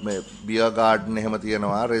ඔය මේ බියර් ගාඩන් එහෙම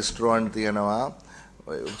තියෙනවා, රෙස්ටුරන්ට් තියෙනවා,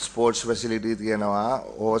 ස්පෝර්ට්ස් ෆැසිලිටි තියෙනවා,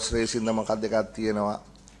 හෝස් රේසින් ද මොකක්ද එකක් තියෙනවා.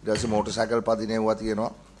 ඊට පස්සේ මෝටර් සයිකල් පදිනේවා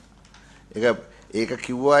තියෙනවා. ඒක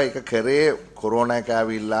කිව්වා ඒක කරේ කොරෝනා එක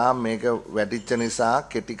ඇවිල්ලා මේක වැටිච්ච නිසා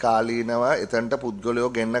කෙටි කාලීනව එතනට පුද්ගලයෝ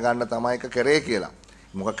ගෙන්න ගන්න තමයි ඒක කරේ කියලා.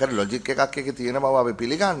 මොකක් හරි ලොජික් එකක් එකේ තියෙන බව අපි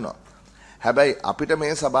පිළිගන්නවා. හැබැයි අපිට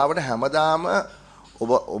මේ සභාවට හැමදාම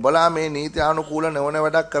ඔබලා මේ නීති අනුකූල නොවන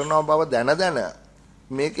වැඩක් කරනවා බව දැන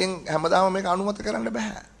මේකෙන් හැමදාම මේක අනුමත කරන්න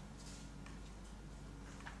බෑ.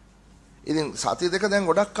 ඉතින් සතිය දෙක දැන්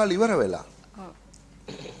ගොඩක් කල් ඉවර වෙලා.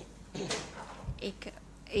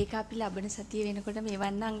 ඒක අපි ලබන සතිය වෙනකොට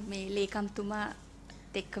මේවන්නම් මේ ලේකම්තුමාත්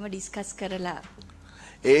එක්කම ඩිස්කස් කරලා.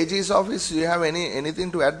 AG's office, do you have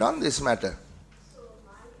anything to add on this matter?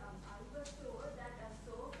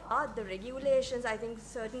 The regulations, I think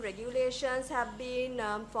certain regulations have been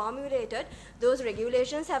formulated. Those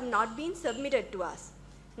regulations have not been submitted to us.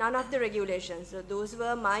 None of the regulations. So those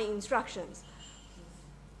were my instructions.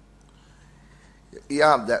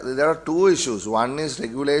 Yeah, there are two issues. One is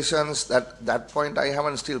regulations, that point I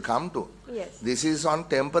haven't still come to. Yes. This is on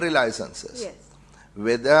temporary licenses. Yes.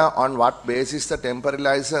 Whether on what basis the temporary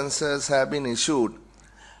licenses have been issued,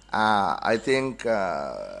 I think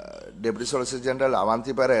Deputy Solicitor General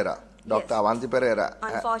Avanti Pereira, Dr. Avanti Pereira.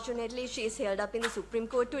 Unfortunately, she is held up in the Supreme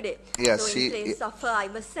Court today. Yes, so in place of her, I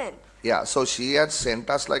was sent. Yeah, so she had sent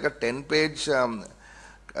us like a 10-page,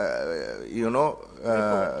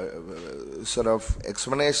 sort of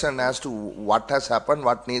explanation as to what has happened,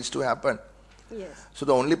 what needs to happen. Yes. So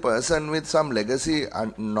the only person with some legacy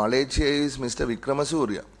and knowledge here is Mr.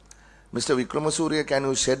 Vikramasuriya. Mr. Vikramasuriya, can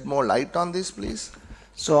you shed more light on this, please?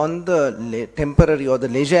 So on the temporary or the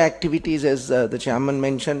leisure activities, as the chairman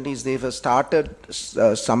mentioned, is they were started,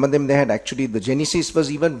 some of them they had actually, the genesis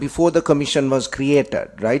was even before the commission was created,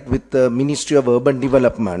 right, with the Ministry of Urban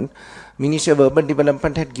Development. Ministry of Urban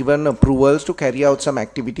Development had given approvals to carry out some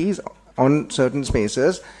activities on certain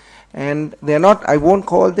spaces, and they're not, I won't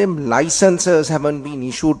call them licenses, haven't been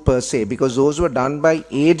issued per se, because those were done by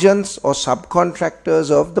agents or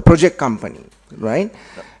subcontractors of the project company, right?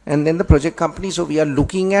 And then the project company, so we are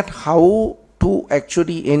looking at how to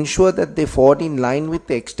actually ensure that they fall in line with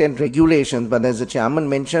the extent regulations. But as the chairman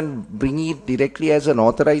mentioned, bringing it directly as an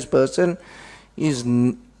authorized person is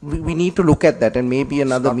we need to look at that, and maybe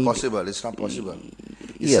another meeting. It's not possible.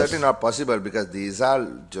 It's Yes. certainly not possible because these are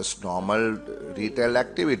just normal retail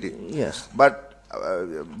activity. Yes.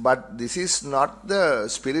 But this is not the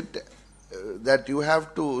spirit that you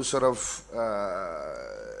have to sort of,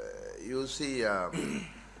 you see,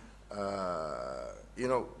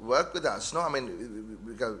 work with us. No, I mean,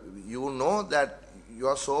 because you know that you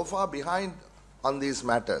are so far behind on these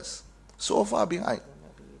matters, so far behind,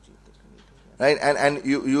 right? And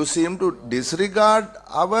you seem to disregard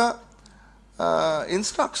our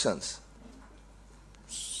instructions.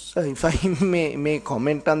 So if I may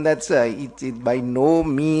comment on that, sir, it by no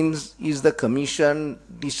means is the Commission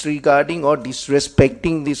disregarding or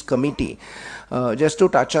disrespecting this committee. Just to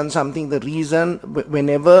touch on something, the reason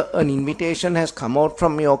whenever an invitation has come out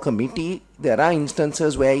from your committee, there are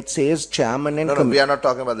instances where it says chairman and No, we are not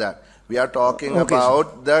talking about that. We are talking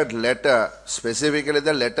about the letter, specifically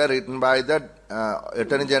the letter written by the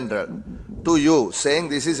Attorney General to you saying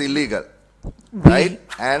this is illegal. Right?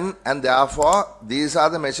 And therefore, these are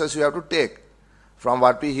the measures you have to take. From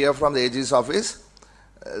what we hear from the AG's office,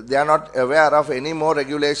 they are not aware of any more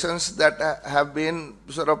regulations that have been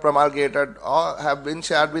sort of promulgated or have been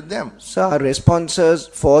shared with them. So our responses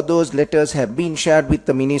for those letters have been shared with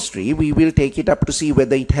the ministry. We will take it up to see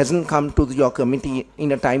whether it hasn't come to your committee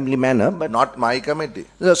in a timely manner. But not my committee.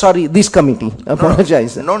 Sorry, this committee.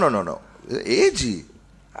 Apologize. No. AG.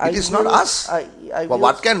 It is not us. But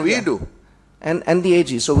what can we do? And the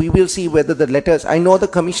AG. So we will see whether the letters. I know the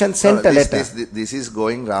Commission sent a letter. This is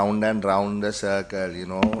going round and round the circle.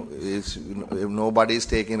 If nobody is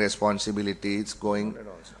taking responsibility, it's going.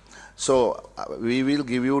 So we will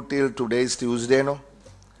give you till today's Tuesday, no?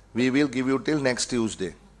 We will give you till next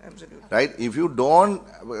Tuesday. Absolutely. Right? If you don't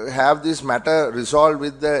have this matter resolved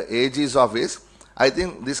with the AG's office, I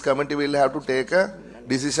think this committee will have to take a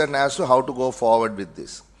decision as to how to go forward with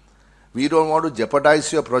this. We don't want to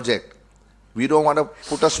jeopardize your project. We don't want to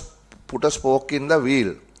put a spoke in the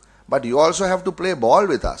wheel. But you also have to play ball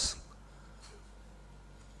with us.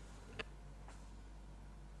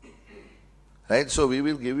 Right? So we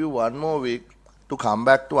will give you one more week to come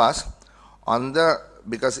back to us on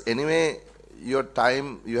because anyway, your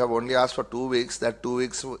time, you have only asked for 2 weeks. That 2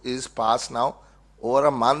 weeks is past now. Over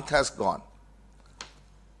a month has gone.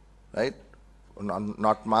 Right?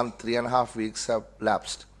 Not month, 3.5 weeks have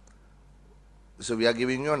lapsed. So we are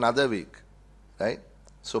giving you another week. Right?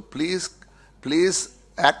 So please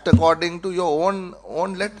act according to your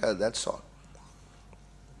own letter. That's all.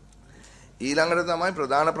 ඊළඟට තමයි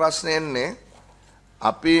ප්‍රධාන ප්‍රශ්නේ එන්නේ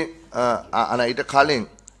අපි ඊට කලින්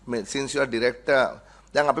since you are director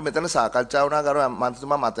දැන් අපි මෙතන සාකච්ඡා වුණා ගරු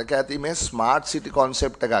මන්ත්‍රීතුමා මතක ඇති මේ ස්මාර්ට් සිටි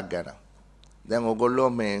concept එකක් ගැන. දැන් ඕගොල්ලෝ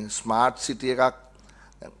මේ ස්මාර්ට් සිටි එකක්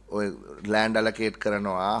ඔය land allocate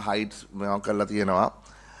කරනවා heights මේවා කරලා තියෙනවා.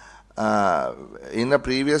 In the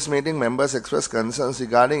previous meeting, members expressed concerns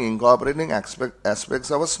regarding incorporating aspects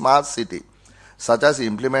of a smart city, such as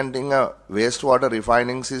implementing a wastewater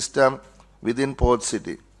refining system within Port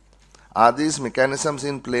City. Are these mechanisms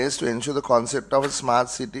in place to ensure the concept of a smart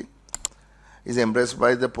city is embraced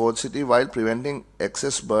by the Port City while preventing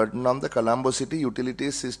excess burden on the Colombo City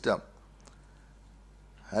utilities system?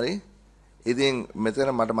 Hari? ඉතින් මෙතන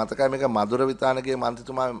මට මතකයි මේක මధుර විතානගේ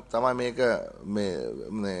මන්ත්‍රීතුමා තමයි මේක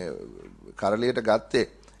මේ කරලියට ගත්තේ.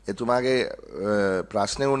 එතුමාගේ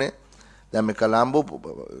ප්‍රශ්නේ උනේ දැන් මේ කොළඹ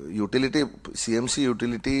යුටිලිටි CMC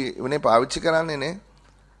යුටිලිටි වනේ පාවිච්චි කරන්නේ නේ.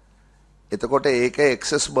 එතකොට ඒක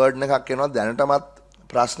එක්සස් බර්ඩන් එකක් එනවා. දැනටමත්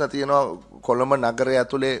ප්‍රශ්න තියෙනවා කොළඹ නගරය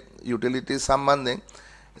ඇතුලේ යුටිලිටි සම්බන්ධයෙන්.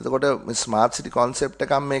 එතකොට මේ ස්මාර්ට් සිටි concept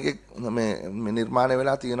එකක් මේකේ මේ නිර්මාණය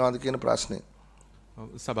වෙලා තියෙනවාද කියන ප්‍රශ්නේ.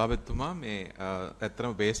 සභාපතිතුමා මේ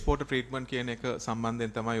ඇත්තටම waste water treatment කියන එක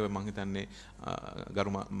සම්බන්ධයෙන් තමයි ඔය මම හිතන්නේ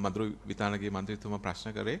ගරු මధుර විතානගේ මන්ත්‍රීතුමා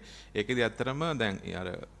ප්‍රශ්න කරේ. ඒකෙදි ඇත්තටම දැන් අර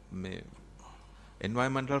මේ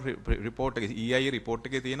environmental report එකේ EIA report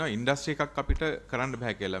එකේ තියෙනවා industry එකක් අපිට කරන්න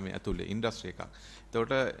බෑ කියලා මේ ඇතුලේ industry එකක්.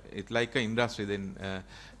 එතකොට it's like a industry then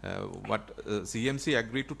what CMC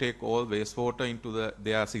agreed to take all waste water into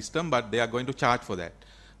their system but they are going to charge for that.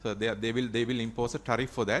 So they will impose a tariff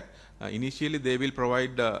for that. Initially they will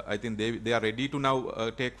provide I think they are ready to now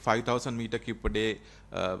take 5,000 meter cube per day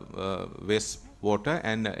waste water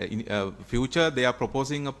and in future they are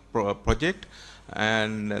proposing a project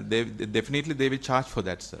and definitely they will charge for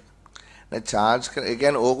that, sir. charge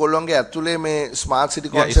again ඕගොල්ලෝගේ ඇතුලේ මේ smart city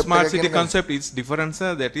concept yeah, smart city concept is different,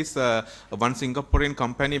 sir. That is one Singaporean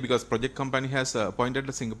company, because project company has appointed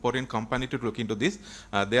a Singaporean company to look into this.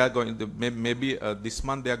 They are going to, maybe this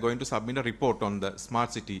month they are going to submit a report on the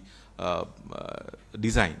smart city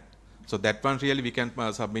design. So that one really we can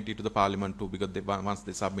submit it to the parliament too, because once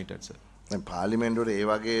they submitted, sir. පාර්ලිමේන්තුවේ ඒ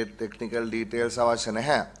වගේ technical details අවශ්‍ය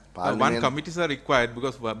නැහැ. One committees are required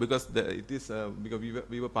because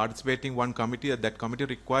we were participating one committee. That committee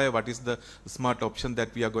require what is the smart option that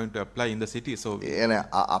we are going to apply in the city. So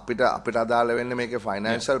අපිට අදාළ වෙන්නේ මේකේ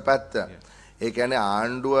financial පැත්ත. ඒ කියන්නේ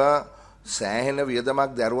ආණ්ඩුව සෑහෙන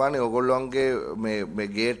වියදමක් දරුවානේ ඔයගොල්ලෝන්ගේ මේ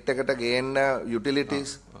ගේට් එකට ගේන්න utilities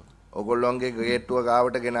ඔයගොල්ලෝන්ගේ ගේට්ටුව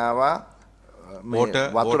ගාවට ගෙනාවා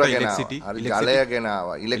වතුර ගෙනාවා ජලය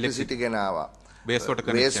ගෙනාවා electricity ගෙනාවා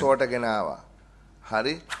waste water ගෙනාවා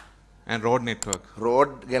හරි and road network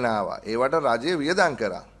road ගෙනාවා ඒවට රජය වියදම්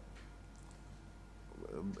කරා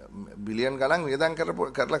බිලියන් ගණන් වියදම් කරපු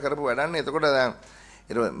වැඩන්නේ එතකොට දැන්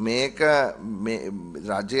මේක මේ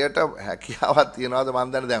රජයට හැකියාවක් තියනවාද මන්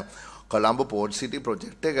දන්නේ දැන් කොළඹ පෝර්ට් සිටි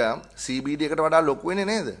ප්‍රොජෙක්ට් එක CBD එකට වඩා ලොකු වෙන්නේ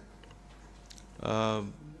නේද?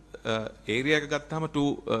 ඒරියා එක ගත්තාම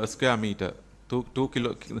 2 ස්ක්වෙයාර් මීටර් 2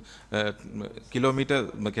 කිලෝමීටර්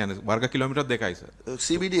කියන්නේ වර්ග කිලෝමීටර් 2යි සර්.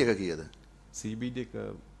 CBD එක කීයද? CBD එක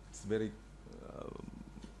very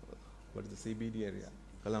what is the CBD area?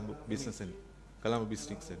 Colombo business center. Colombo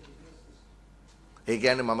district center. ඒ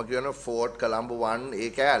කියන්නේ මම කියන Fort Colombo 1 ඒ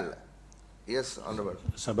කෑල්ල. Yes honorable.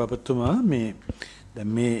 සභාපතිතුමා මේ දැන්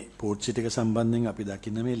මේ පෝර්ට් සිටි එක සම්බන්ධයෙන් අපි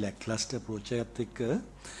දකින්න මේ ලැක්ලස්ටර් අප්‍රෝච් එකත් එක්ක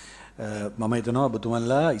මම හිතනවා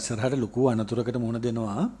ඔබතුමන්ලා ඉස්සරහට ලොකු අනතුරකට මුහුණ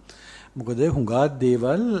දෙනවා. මොකද හුඟා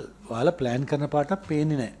දේවල් ඔයාලා ප්ලෑන් කරන පාටක්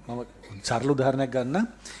පේන්නේ නැහැ. මම සරල උදාහරණයක් ගන්නම්.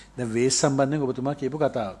 දැන් වේස්ට් සම්බන්ධයෙන් ඔබතුමා කියපු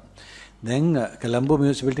කතාව. දැන් කොළඹ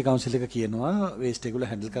මියුනිසිපැලිටි කවුන්සිල් එක කියනවා වේස්ට් එකවල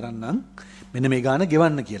හැන්ඩල් කරන්නම් මෙන්න මේ ගාන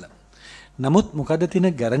ගෙවන්න කියලා. නමුත් මොකද තියෙන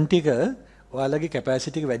ගැරන්ටි එක ඔයාලගේ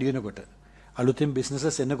කැපැසිටි එක වැඩි වෙනකොට අලුතෙන්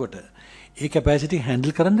බිස්නසස් එනකොට ඒ කැපැසිටි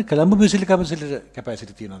හැන්ඩල් කරන්න කොළඹ මියුනිසිපැලිටි කවුන්සිලේ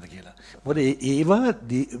කැපැසිටි තියනවාද කියලා. මොකද ඒවා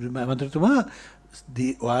මන්ත්‍රීතුමා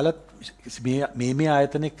ඔයාලා මේ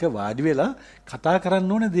ආයතන එක්ක වාඩි වෙලා කතා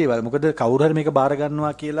කරන්න ඕන දේවල්. මොකද කවුරු හරි මේක බාර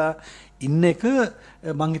ගන්නවා කියලා ඉන්න එක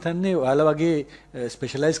මං හිතන්නේ ඔයාලා වගේ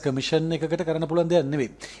ස්පෙෂලායිස් කමිෂන් එකකට කරන්න පුළුවන් දෙයක් නෙවෙයි.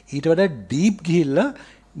 ඊට වඩා ඩීප් ගිහිල්ලා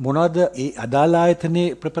මොනවද ඒ අදාළ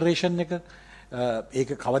ආයතනයේ ප්‍රෙපරේෂන් එක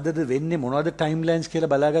ඒක කවදද වෙන්නේ මොනවද ටයිම් ලයින්ස්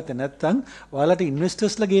කියලා බලාගත්තේ නැත්නම් ඔයාලට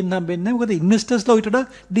ඉන්වෙස්ටර්ස්ලා ගේන්න හම්බෙන්නේ නැහැ. මොකද ඉන්වෙස්ටර්ස්ලා ඊට වඩා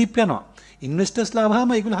ඩීප් යනවා. ඉන්වෙස්ටර්ස්ලා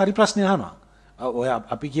ආවම ඒගොල්ලෝ හරි ප්‍රශ්න අහනවා. ඔය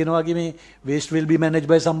අපි කියනවා වගේ මේ waste will be managed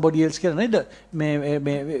by somebody else කියලා නේද? මේ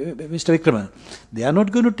Mr. Vikraman. They are not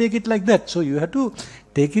going to take it like that. So you have to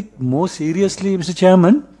take it more seriously, Mr.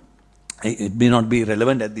 Chairman. It may not be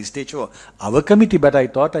relevant at this stage for our committee, but I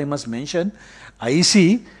thought I must mention, I see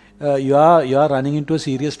you are running into a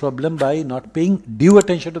serious problem by not paying due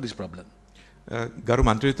attention to this problem. Garu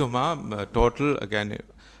Mantrithuma, total again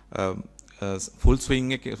full swing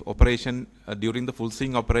operation during the full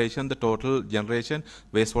swing operation the total generation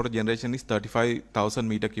wastewater generation is 35,000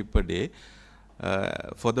 meter cube per day.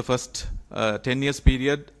 For the first 10 years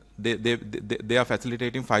period they are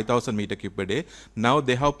facilitating 5,000 meter cube per day. Now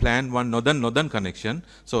they have planned one northern connection.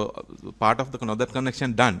 So part of the northern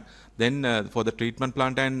connection done. Then for the treatment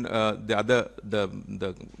plant and the other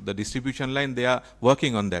the distribution line they are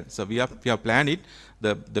working on that. So we have planned it.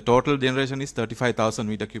 The total generation is 35,000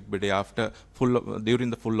 meter cube per day after during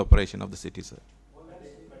the full operation of the city, sir.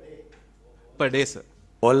 Per day, sir.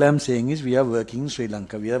 All I am saying is we are working in Sri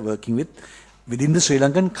Lanka. We are working within the Sri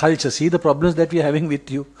Lankan culture. See the problems that we are having with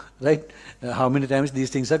you, right? How many times these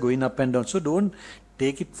things are going up and down. So don't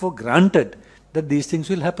take it for granted that these things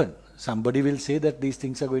will happen. Somebody will say that these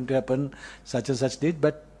things are going to happen such and such date,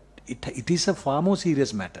 but it is a far more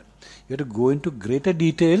serious matter. You have to go into greater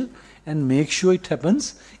detail and make sure it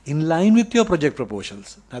happens in line with your project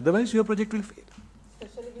proposals. Otherwise your project will fail.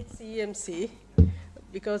 Especially with CMC,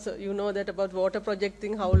 because you know that about water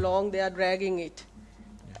projecting, how long they are dragging it.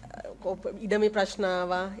 ඉඩමේ ප්‍රශ්න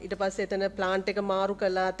ආවා ඊට පස්සේ එතන plant එක මාරු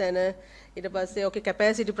කළා තැන ඊට පස්සේ ඔකේ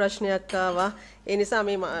කැපැසිටි ප්‍රශ්නයක් ආවා ඒ නිසා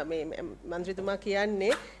මේ මන්ත්‍රීතුමා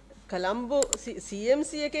කියන්නේ කොළඹ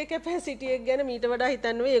CMC එකේ කැපැසිටි එක ගැන මීට වඩා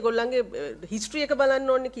හිතන්න වෙයි ඒගොල්ලන්ගේ හිස්ටරි එක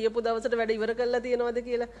බලන්න ඕනේ කියපු දවසට වැඩ ඉවර කරලා තියෙනවද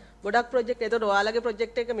කියලා ගොඩක් ප්‍රොජෙක්ට් ඒතකොට ඔයාලගේ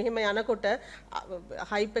ප්‍රොජෙක්ට් එක මෙහෙම යනකොට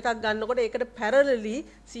හයිප් එකක් ගන්නකොට ඒකට parallelly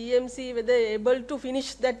CMC whether able to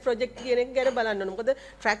finish that project කියන එක ගැන බලන්න ඕනේ මොකද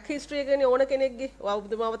track history එක ගැන ඕන කෙනෙක්ගේ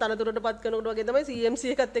ඔබතුමාව තනතුරටපත් කරනකොට වගේ තමයි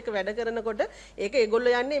CMC එකත් එක්ක වැඩ කරනකොට ඒක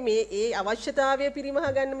ඒගොල්ලෝ යන්නේ මේ ඒ අවශ්‍යතාවය පිරිමහ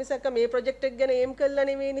ගන්න මිසක් මේ ප්‍රොජෙක්ට් එක ගැන aim කරලා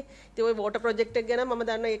නෙවෙයිනේ ඉතින් ওই water project එක ගැන මම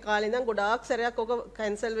දන්න ඒ ඉඳන් ගොඩාක් සැරයක් ඔක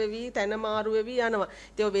කැන්සල් වෙවි තැන මාරු වෙවි යනවා.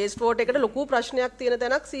 ඉතින් ඔය වේස්ට් වෝටර් එකට ලොකු ප්‍රශ්නයක් තියෙන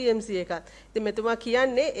තැනක් CMC එකක්. ඉතින් මෙතුමා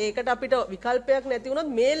කියන්නේ ඒකට අපිට විකල්පයක් නැති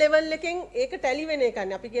වුණොත් මේ ලෙවල් එකෙන් ඒක ටැලි වෙන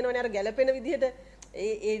එකන්නේ. අපි කියනවනේ අර ගැළපෙන විදිහට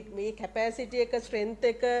මේ කැපැසිටි එක ස්ට්‍රෙන්ත්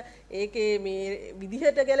එක ඒකේ මේ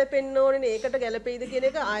විදිහට ගැලපෙන්න ඕනේ ඒකට ගැලපෙයිද කියන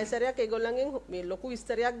එක ආයසරයක් ඒගොල්ලන්ගෙන් මේ ලොකු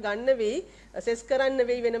විස්තරයක් ගන්න වෙයි ඇසෙස් කරන්න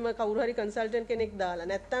වෙයි වෙනම කවුරු හරි කන්සල්ටන්ට් කෙනෙක් දාලා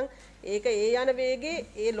නැත්තම් ඒක ඒ යන වේගේ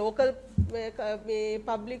ඒ ලෝකල් මේ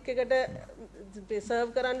පබ්ලික් එකට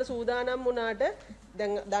සර්ව් කරන්න සූදානම් වුණාට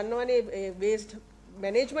දැන් දන්නවනේ වේස්ට්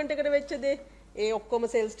මැනේජ්මන්ට් එකට වෙච්ච දේ ඒ ඔක්කොම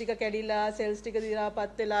සෙල්ස් ටික කැඩිලා සෙල්ස් ටික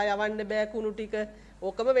දිරාපත් වෙලා යවන්න බෑ කුණු ටික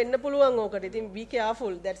ඕකම වෙන්න පුළුවන් ඕකට. ඉතින් be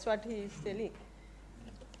careful. That's what he is telling.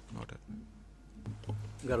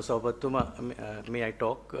 Garu Sabattuma, may I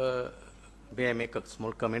talk? May I make a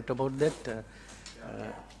small comment about that?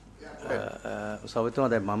 Sabattuma,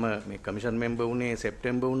 දැන් මම මේ කමිෂන් මෙම්බර් වුණේ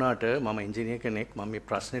සෙප්තැම්බර් වුණාට මම ඉංජිනේර් කෙනෙක්. මම මේ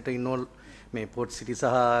ප්‍රශ්නෙට ඉන්නෝල් මේ පෝට් සිටි සහ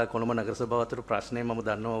කොළඹ නගර සභාව අතර ප්‍රශ්නේ මම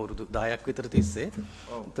දන්නවා අවුරුදු 10ක් විතර තිස්සේ.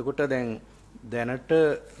 එතකොට දැනට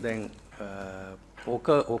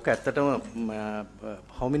ඕක ඇත්තටම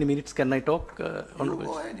how many minutes can I talk?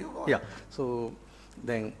 Yeah. So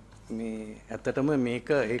දැන් මේ ඇත්තටම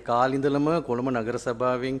මේක ඒ කාලේ ඉඳලම කොළඹ නගර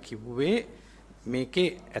සභාවෙන් කිව්වේ මේකේ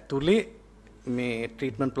ඇතුලේ මේ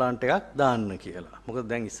ට්‍රීට්මන්ට් ප්ලාන්ට් එකක් දාන්න කියලා. මොකද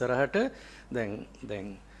දැන් ඉස්සරහට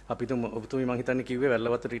දැන් අපිට ඔබතුමී මං හිතන්නේ කිව්වේ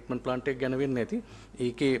වැල්ලවත්ත ට්‍රීට්මන්ට් ප්ලාන්ට් එක ගැන වෙන්නේ නැති.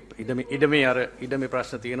 ඒකේ ඉඩමේ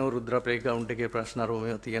ප්‍රශ්න තියෙනවා රුද්‍රා ප්ලේග්‍රවුන්ඩ් එකේ ප්‍රශ්න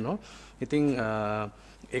අරෝමේ තියෙනවා. ඉතින්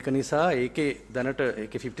ඒක නිසා ඒකේ දැනට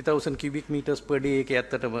ඒකේ 50000 cubic meters per day ඒකේ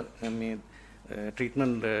ඇත්තටම මේ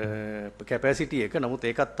ට්‍රීට්මන්ට් කැපැසිටි එක. නමුත්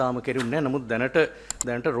ඒකත් තාම කෙරුන්නේ නැහැ. නමුත්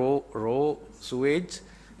දැනට රෝ සුවේජ්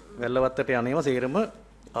වැල්ලවත්තට යන්නේම සේරම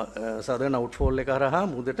සදර්න් අවුට්ෆෝල් එක හරහා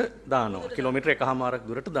මුහුදට දානවා. කිලෝමීටර් 1.5ක්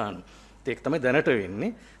දුරට දානවා. ඒක තමයි දැනට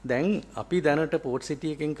වෙන්නේ. දැන් අපි දැනට පෝට් සිටි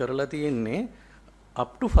එකෙන් කරලා තියෙන්නේ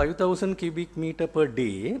up to 5000 cubic meter per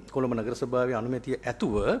day Colombo නගර සභාවේ අනුමැතිය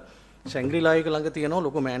ඇතුව ශැංග්‍රීලා එක ළඟ තියෙනවා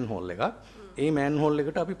ලොකු මෑන් හෝල් එකක්. ඒ මෑන් හෝල්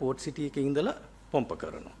එකට අපි පෝට් සිටි එකේ ඉඳලා පොම්ප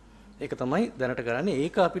කරනවා. ඒක තමයි දැනට කරන්නේ.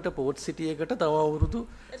 ඒක අපිට පෝට් සිටි එකට තව අවුරුදු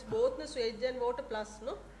It's both the sewage and water plus,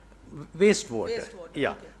 no? Waste water.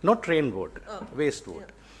 Yeah, okay. Not rain water. Waste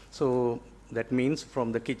water. So that means from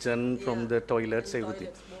the kitchen, from the toilets,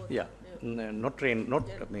 everything. Yeah. Not rain, not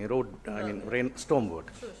road, I mean rain, storm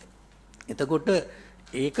water. එතකොට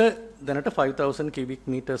ඒක දැනට 5000 cubic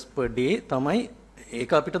meters per day තමයි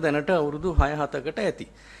ඒක අපිට දැනට අවුරුදු 6-7කට ඇති.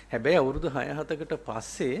 හැබැයි අවුරුදු 6-7කට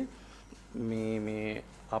පස්සේ මේ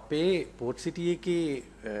අපේ පෝට් සිටි එකේ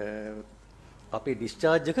අපේ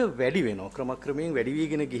ඩිස්චාර්ජ් එක වැඩි වෙනවා. ක්‍රමක්‍රමයෙන් වැඩි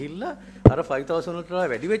වීගෙන ගිහිල්ලා අර 5000 වලට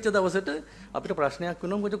වැඩි වෙච්ච දවසට අපිට ප්‍රශ්නයක්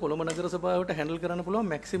වෙනවා. මොකද කොළඹ නගර සභාවට හැන්ඩල් කරන්න පුළුවන්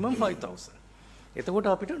මැක්සිමම් 5000. එතකොට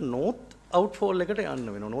අපිට නෝත් අවුට්ෆෝල් එකට යන්න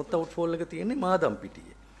වෙනවා. නෝත් අවුට්ෆෝල් එක තියෙන්නේ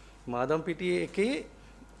මාදම්පිටියේ. මාදම්පිටියේ එකේ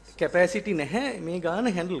කැපැසිටි නැහැ මේ ගාන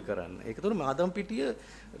හැන්ඩල් කරන්න. ඒකතොර මාදම්පිටිය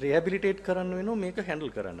රිහැබිලිටේට් කරන්න වෙනවා මේක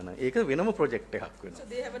හැන්ඩල් කරන්න නම්. ඒක වෙනම ප්‍රොජෙක්ට් එකක් වෙනවා. So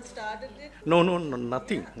they haven't started it? No,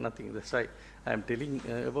 nothing. That's right. I am telling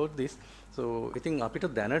about this. So ඉතින් අපිට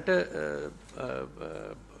දැනට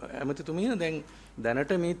ඇමතිතුමිය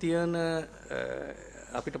දැනට මේ තියෙන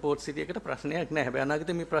අපිට පෝට් සිටි එකට ප්‍රශ්නයක් නැහැ. හැබැයි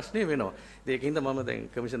අනාගතේ මේ ප්‍රශ්නේ වෙනවා. ඒකින්ද මම දැන්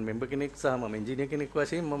කමිෂන් මෙම්බර් කෙනෙක් සහ මම ඉංජිනේර් කෙනෙක්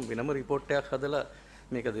වශයෙන් මම වෙනම රිපෝට් එකක් හදලා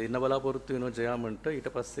මේක දෙන්න බලාපොරොත්තු වෙනවා ජයාමන්ට. ඊට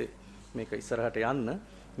පස්සේ මේක ඉස්සරහට යන්න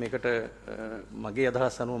මේකට මගේ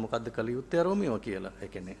අදහස් අනුව මොකද්ද කළ යුත්තේ අරෝමියෝ කියලා. ඒ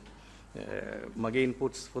කියන්නේ මගේ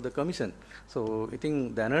inputs for the commission. So ඉතින්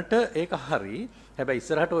දැනට ඒක හරි. හැබැයි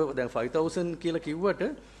ඉස්සරහට ඔය දැන් 5000 කියලා කිව්වට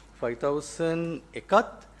 5000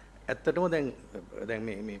 එකත් ඇත්තටම දැන්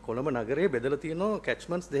මේ කොළඹ නගරයේ බෙදලා තියෙනවා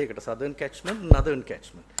කැච්මන්ට්ස් දෙකකට. සදර්න් කැච්මන්ට්, නදර්න්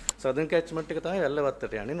කැච්මන්ට්. සදර්න් කැච්මන්ට් එක තමයි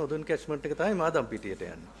වැල්ලවත්තට යන්නේ. නොදර්න් කැච්මන්ට් එක තමයි මාදම්පිටියට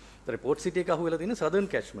යන්නේ. ඒතර පෝට් සිටි එක අහුවෙලා තියෙන සදර්න්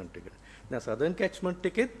කැච්මන්ට් එකට. දැන් සදර්න් කැච්මන්ට්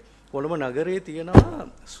එකෙත් කොළඹ නගරයේ තියෙනවා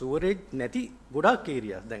සුවරේජ් නැති ගොඩාක්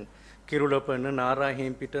ඒරියා. දැන් කිරුළපන,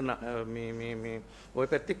 නාරාහෙම්පිට මේ ওই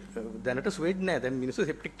පැත්තේ දැනට සුවේජ් නැහැ. දැන් මිනිස්සු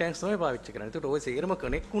සෙප්ටික් ටැන්ක්ස් තමයි පාවිච්චි කරන්නේ. ඒකට ওই සේරම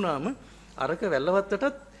කනෙක්ට් වුණාම අරක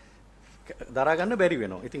වැල්ලවත්තටත් දරා ගන්න බැරි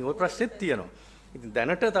වෙනවා. ඉතින් ওই ප්‍රශ්නෙත් තියෙනවා. ඉතින්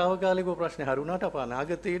දැනට తాවකාලිකව ප්‍රශ්නේ හරි වුණාට අප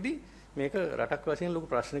අනාගතයේදී මේක රටක් වශයෙන් ලොකු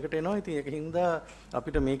ප්‍රශ්නයකට එනවා. ඉතින් ඒකින්ද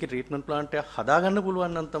අපිට මේකේ ට්‍රීට්මන්ට් ප්ලාන්ට් එකක් හදාගන්න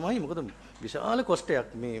පුළුවන් නම් තමයි. මොකද විශාල කොස්ට්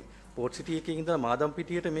එකක් මේ පෝට් සිටි එකේ ඉඳලා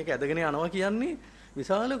මාදම්පිටියට මේක ඇදගෙන යනවා කියන්නේ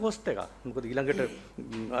විශාල කොස්ට් එකක්. මොකද ඊළඟට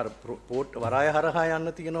අර පෝට් වරාය හරහා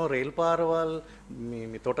යන්න තියෙනවා රේල් පාරවල්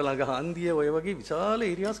මේ තොට ළඟ හන්දිය ඔය වගේ විශාල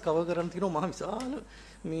ඒරියාස් කවර් කරන්න තියෙනවා. මහ විශාල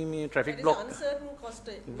මේ traffic block.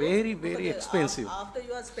 Very expensive. After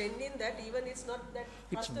you are spending that, even it's not that.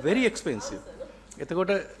 It's very expensive.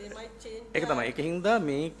 එතකොට ඒක තමයි. ඒකින්ද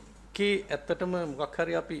මේකේ ඇත්තටම මොකක්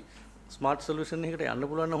හරි අපි ස්මාර්ට් සොලියුෂන් එකකට යන්න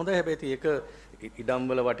පුළුවන් නම් හොඳයි. හැබැයි ඒක ඉඩම්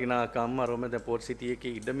වල වටිනාකම් අරම දැන් පෝට් සිටි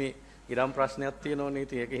එකේ ඉඩමේ ඉඩම් ප්‍රශ්නයක් තියෙනවනේ.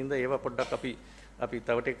 ඉතින් ඒකින්ද ඒවා පොඩ්ඩක් අපි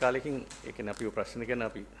තව ටික කාලෙකින් ඒ කියන්නේ අපි ප්‍රශ්න ගැන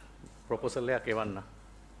අපි ප්‍රොපෝසල් එකක් එවන්න.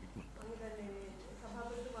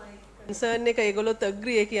 කන්සර්න් එක ඒගොල්ලොත්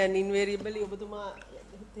agree කියන්නේ invariably ඔබතුමා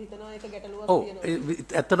හිතනවා ඒක ගැටලුවක් තියෙනවා.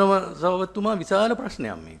 ඇත්තටම සභාපතිතුමා විශාල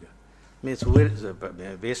ප්‍රශ්නයක් මේක. මේ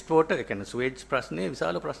වේස්ට් වෝටර් ඒ කියන්නේ සුවේජ් ප්‍රශ්නේ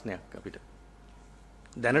විශාල ප්‍රශ්නයක් අපිට.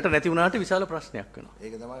 දැනට නැති වුණාට විශාල ප්‍රශ්නයක් වෙනවා.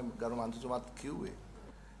 ඒක තමයි ගරු මන්ත්‍රීතුමාත් කිව්වේ.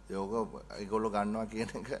 ඒක ඒගොල්ලෝ ගන්නවා කියන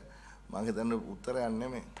එක මම හිතන්නේ උත්තරයක්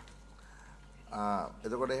නෙමෙයි.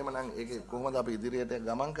 එතකොට එහෙමනම් ඒක කොහොමද අපි ඉදිරියට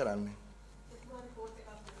ගමන් කරන්නේ?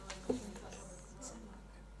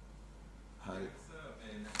 හරි.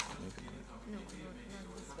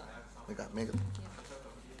 මේක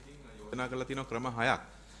යෝජනා කරලා තියෙන ක්‍රම 6ක්.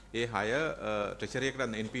 ඒ 6 ට්‍රෙෂරි එකට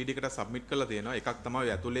NPD එකට සබ්මිට් කරලා තියෙනවා. එකක් තමයි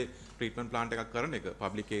ඇතුලේ ට්‍රීට්මන්ට් ප්ලාන්ට් එකක් කරන එක.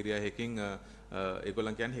 පබ්ලික් ඒරියා එකකින්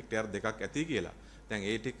ඒගොල්ලන් කියන්නේ හෙක්ටයාර් 2ක් ඇති කියලා. දැන්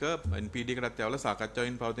ඒ ටික NPD එකටත් යවලා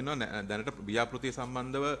සාකච්ඡාවෙන් පවතිනවා. දැනට ව්‍යාපෘතිය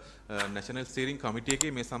සම්බන්ධව නැෂනල් ස්ටියරින් කමිටි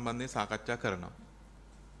එකේ මේ සම්බන්ධයෙන් සාකච්ඡා කරනවා.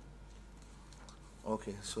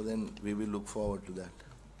 Okay, so then we will look forward to that.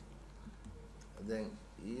 දැන්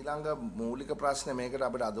ඊළඟ මූලික ප්‍රශ්නේ මේකට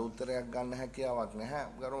අපිට අද උත්තරයක් ගන්න හැකියාවක් නැහැ.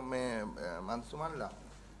 ගරු මේ මන්ත්‍රීතුමන්ලා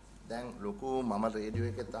දැන් ලොකු මම රේඩියෝ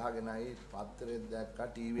එකෙත් අහගෙනයි පත්තරෙත් දැක්කා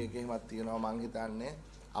ටීවී එකේමත් තියෙනවා මං හිතන්නේ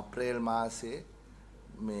අප්‍රේල් මාසේ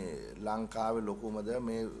මේ ලංකාවේ ලොකුමද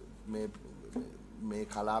මේ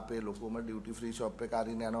කලාපයේ ලොකුම ඩියුටි ෆ්‍රී ෂොප් එක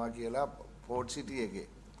අරින්න යනවා කියලා පෝට් සිටි එකේ.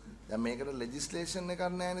 දැන් මේකට ලෙජිස්ලේෂන් එකක්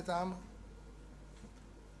නැහැනේ තාම.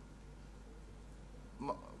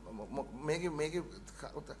 මේකේ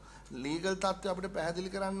ලීගල් තත්ත්වය අපිට පැහැදිලි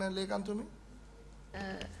කරන්න ලේකම්තුමනි.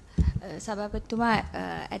 සභාපතිතුමා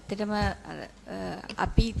ඇත්තටම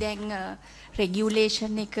අපි දැන්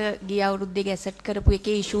රෙගියුලේෂන් එක ගිය අවුරුද්දේ ගැසට් කරපු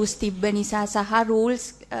එකේ ඉෂුස් තිබ්බ නිසා සහ රූල්ස්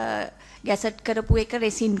ගැසට් කරපු එක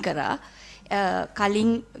රෙසින් කරා.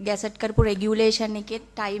 කලින් ගැසට් කරපු රෙගියුලේෂන් එකේ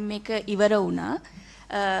ටයිම් එක ඉවර වුණා.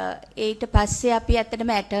 ඊට පස්සේ අපි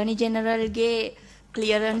ඇත්තටම ඇටර්නි ජෙනරල්ගේ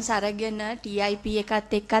ක්ලියරන්ස් අරගෙන TIP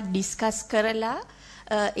එකත් එක්කත් ඩිස්කස් කරලා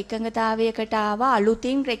එකඟතාවයකට ආවා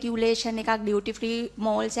අලුතින් රෙගියුලේෂන් එකක් ඩියුටි ෆ්‍රී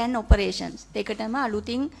මෝල්ස් ඇන්ඩ් ඔපරේෂන්ස් දෙකටම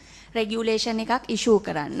අලුතින් රෙගියුලේෂන් එකක් ඉෂුව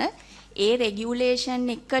කරන්න. ඒ රෙගියුලේෂන්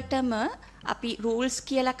එකටම අපි රූල්ස්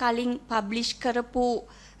කියලා කලින් පබ්ලිෂ් කරපු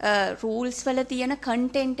රූල්ස් වල තියෙන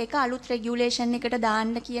කන්ටෙන්ට් එක අලුත් රෙගියුලේෂන් එකට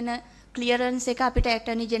දාන්න කියන ක්ලියරන්ස් එක අපිට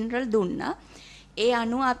ඇටර්නි ජෙනරල් දුන්නා. ඒ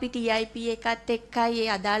අනුව අපි TIP එකත් එක්කයි ඒ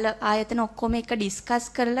අදාළ ආයතන ඔක්කොම එක ඩිස්කස්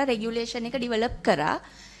කරලා රෙගියුලේෂන් එක ඩිවෙලොප් කරා.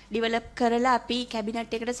 ඩිවෙලොප් කරලා අපි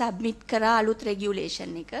කැබිනට් එකට සබ්මිට් කරා අලුත්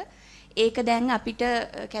රෙගියුලේෂන් එක. ඒක දැන් අපිට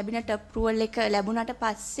කැබිනට් අප්‍රූවල් එක ලැබුණාට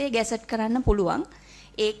පස්සේ ගැසට් කරන්න පුළුවන්.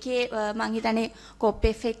 ඒකේ මං හිතන්නේ කොප්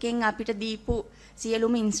එකෙන් අපිට දීපු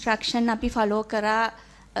සියලුම ඉන්ස්ට්‍රක්ෂන් අපි ෆලෝ කරා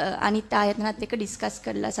අනිත් ආයතනත් එක්ක ඩිස්කස්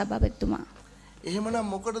කරලා සභාපතිතුමා. එහෙමනම්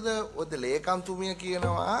මොකටද ඔද ලේකම්තුමිය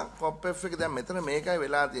කියනවා කොප් එක දැන් මෙතන මේකයි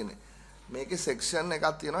වෙලා තියෙන්නේ. මේකේ සෙක්ෂන් එකක්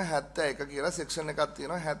තියෙනවා 71 කියලා සෙක්ෂන් එකක්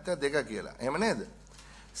තියෙනවා 72 කියලා. එහෙම නේද?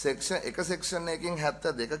 සෙක්ෂන් එක සෙක්ෂන් එකකින්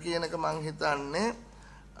 72 කියන එක මං හිතන්නේ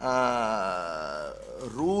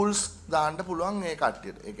රූල්ස් දාන්න පුළුවන් ඒ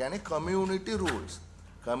කට්ටියට. ඒ කියන්නේ කමියුනිටි රූල්ස්.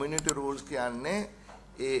 කමියුනිටි රූල්ස් කියන්නේ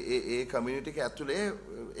ඒ කමියුනිටි එක ඇතුලේ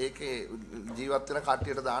ඒකේ ජීවත් වෙන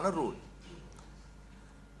කට්ටියට දාන රූල්.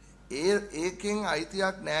 ඒකෙන්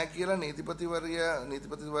අයිතියක් නැහැ කියලා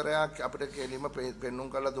නීතිපතිවරයා අපිට කෙලින්ම පෙන්눔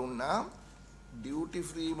කරලා දුන්නා. ඩියුටි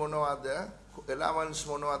ෆ්‍රී මොනවද, එලවන්ස්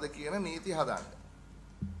මොනවද කියන නීති හදන්න.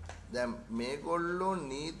 දැන් මේගොල්ලෝ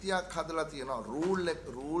නීතියක් හදලා තියෙනවා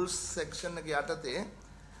රූල්ස් සෙක්ෂන් එක යටතේ.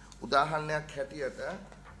 උදාහරණයක් හැටියට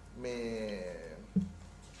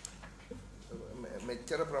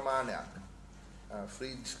මෙච්චර ප්‍රමාණයක්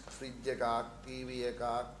ෆ්‍රිජ් එකක්, ටීවී එකක්,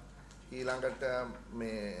 ඊළඟට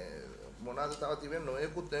මේ මොනවාද තව තිබෙන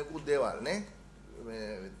නොයෙකුත් දේවල් නේ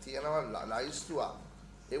මේ තියෙනවා ලයිස්තුවක්.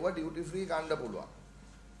 ඒවා ඩියුටි ෆ්‍රී ගන්න පුළුවන්.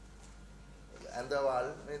 ඇඳවල්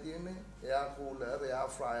මේ තියෙන්නේ එයා කූලර්, එයා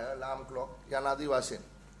ෆ්‍රයර්, ලාම් ක්ලොක් යන ආදී වශයෙන්.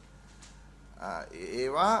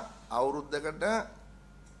 ඒවා අවුරුද්දකට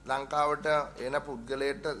ලංකාවට එන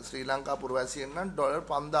පුද්ගලයාට ශ්‍රී ලංකා පුරවැසියෙන් නම්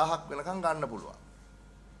 $5000ක් වෙනකම් ගන්න පුළුවන්.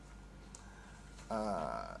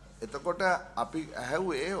 එතකොට අපි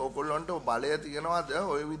ඇහුවේ ඕගොල්ලන්ට බලය තියනවාද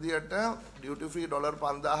ওই විදියට ඩියුටි ෆ්‍රී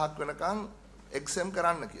 $5000ක් වෙනකම් එක්සෙම්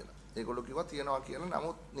කරන්න කියලා. ඒගොල්ලෝ කිව්වා තියනවා කියලා.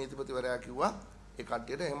 නමුත් නීතිපතිවරයා කිව්වා ඒ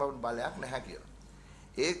කට්ටියට එහෙම බලයක් නැහැ කියලා.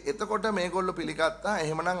 එතකොට මේගොල්ලෝ පිළිගත්තා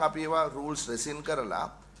එහෙමනම් අපි ඒවා රූල්ස් රෙසින් කරලා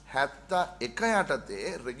 71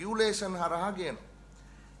 යටතේ රෙගියුලේෂන් හරහා ගේනවා.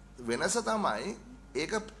 වෙනස තමයි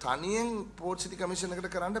ඒක තනියෙන් පෝට් සිටි කමිෂන් එකට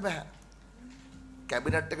කරන්න බෑ.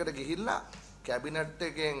 කැබිනට් එකට ගිහිල්ලා කැබිනට්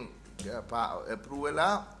එකෙන් අප්‍රූව්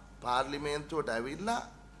වෙලා පාර්ලිමේන්තුවට ඇවිල්ලා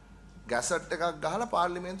ගැසට් එකක් ගහලා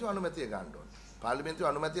පාර්ලිමේන්තුව අනුමැතිය ගන්න ඕනේ. පාර්ලිමේන්තුව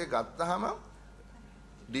අනුමැතිය ගත්තාම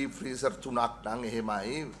ඩීප් ෆ්‍රීසර් 3ක් නම්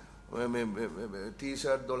එහෙමයි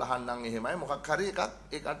ටී-ෂර්ට් 12 නම් එහෙමයි මොකක් හරි එකක්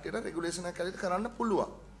ඒ කට්ටියට රෙගුලේෂන් එකක් ඇවිත් කරන්න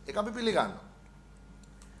පුළුවන්. ඒක අපි පිළිගන්නවා.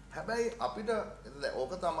 හැබැයි අපිට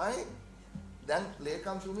ඕක තමයි දැන්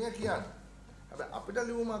ලේකම්තුමිය කියන්නේ. හැබැයි අපිට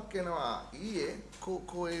ලියුමක් එනවා ඊයේ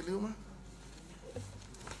කෝ ඒ ලියුම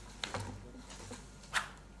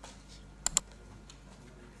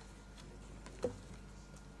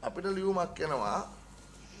අපිට ලියුමක් එනවා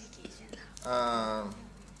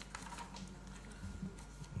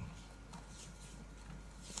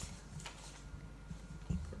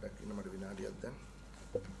පොඩ්ඩක් ඉන්න මට විනාඩියක් දැන්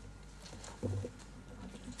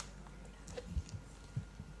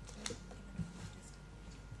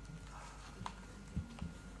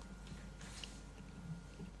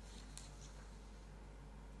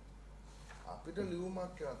අපිට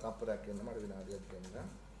ලියුමක් එනවා තප්පරයක් එන්න මට විනාඩියක් දෙන්න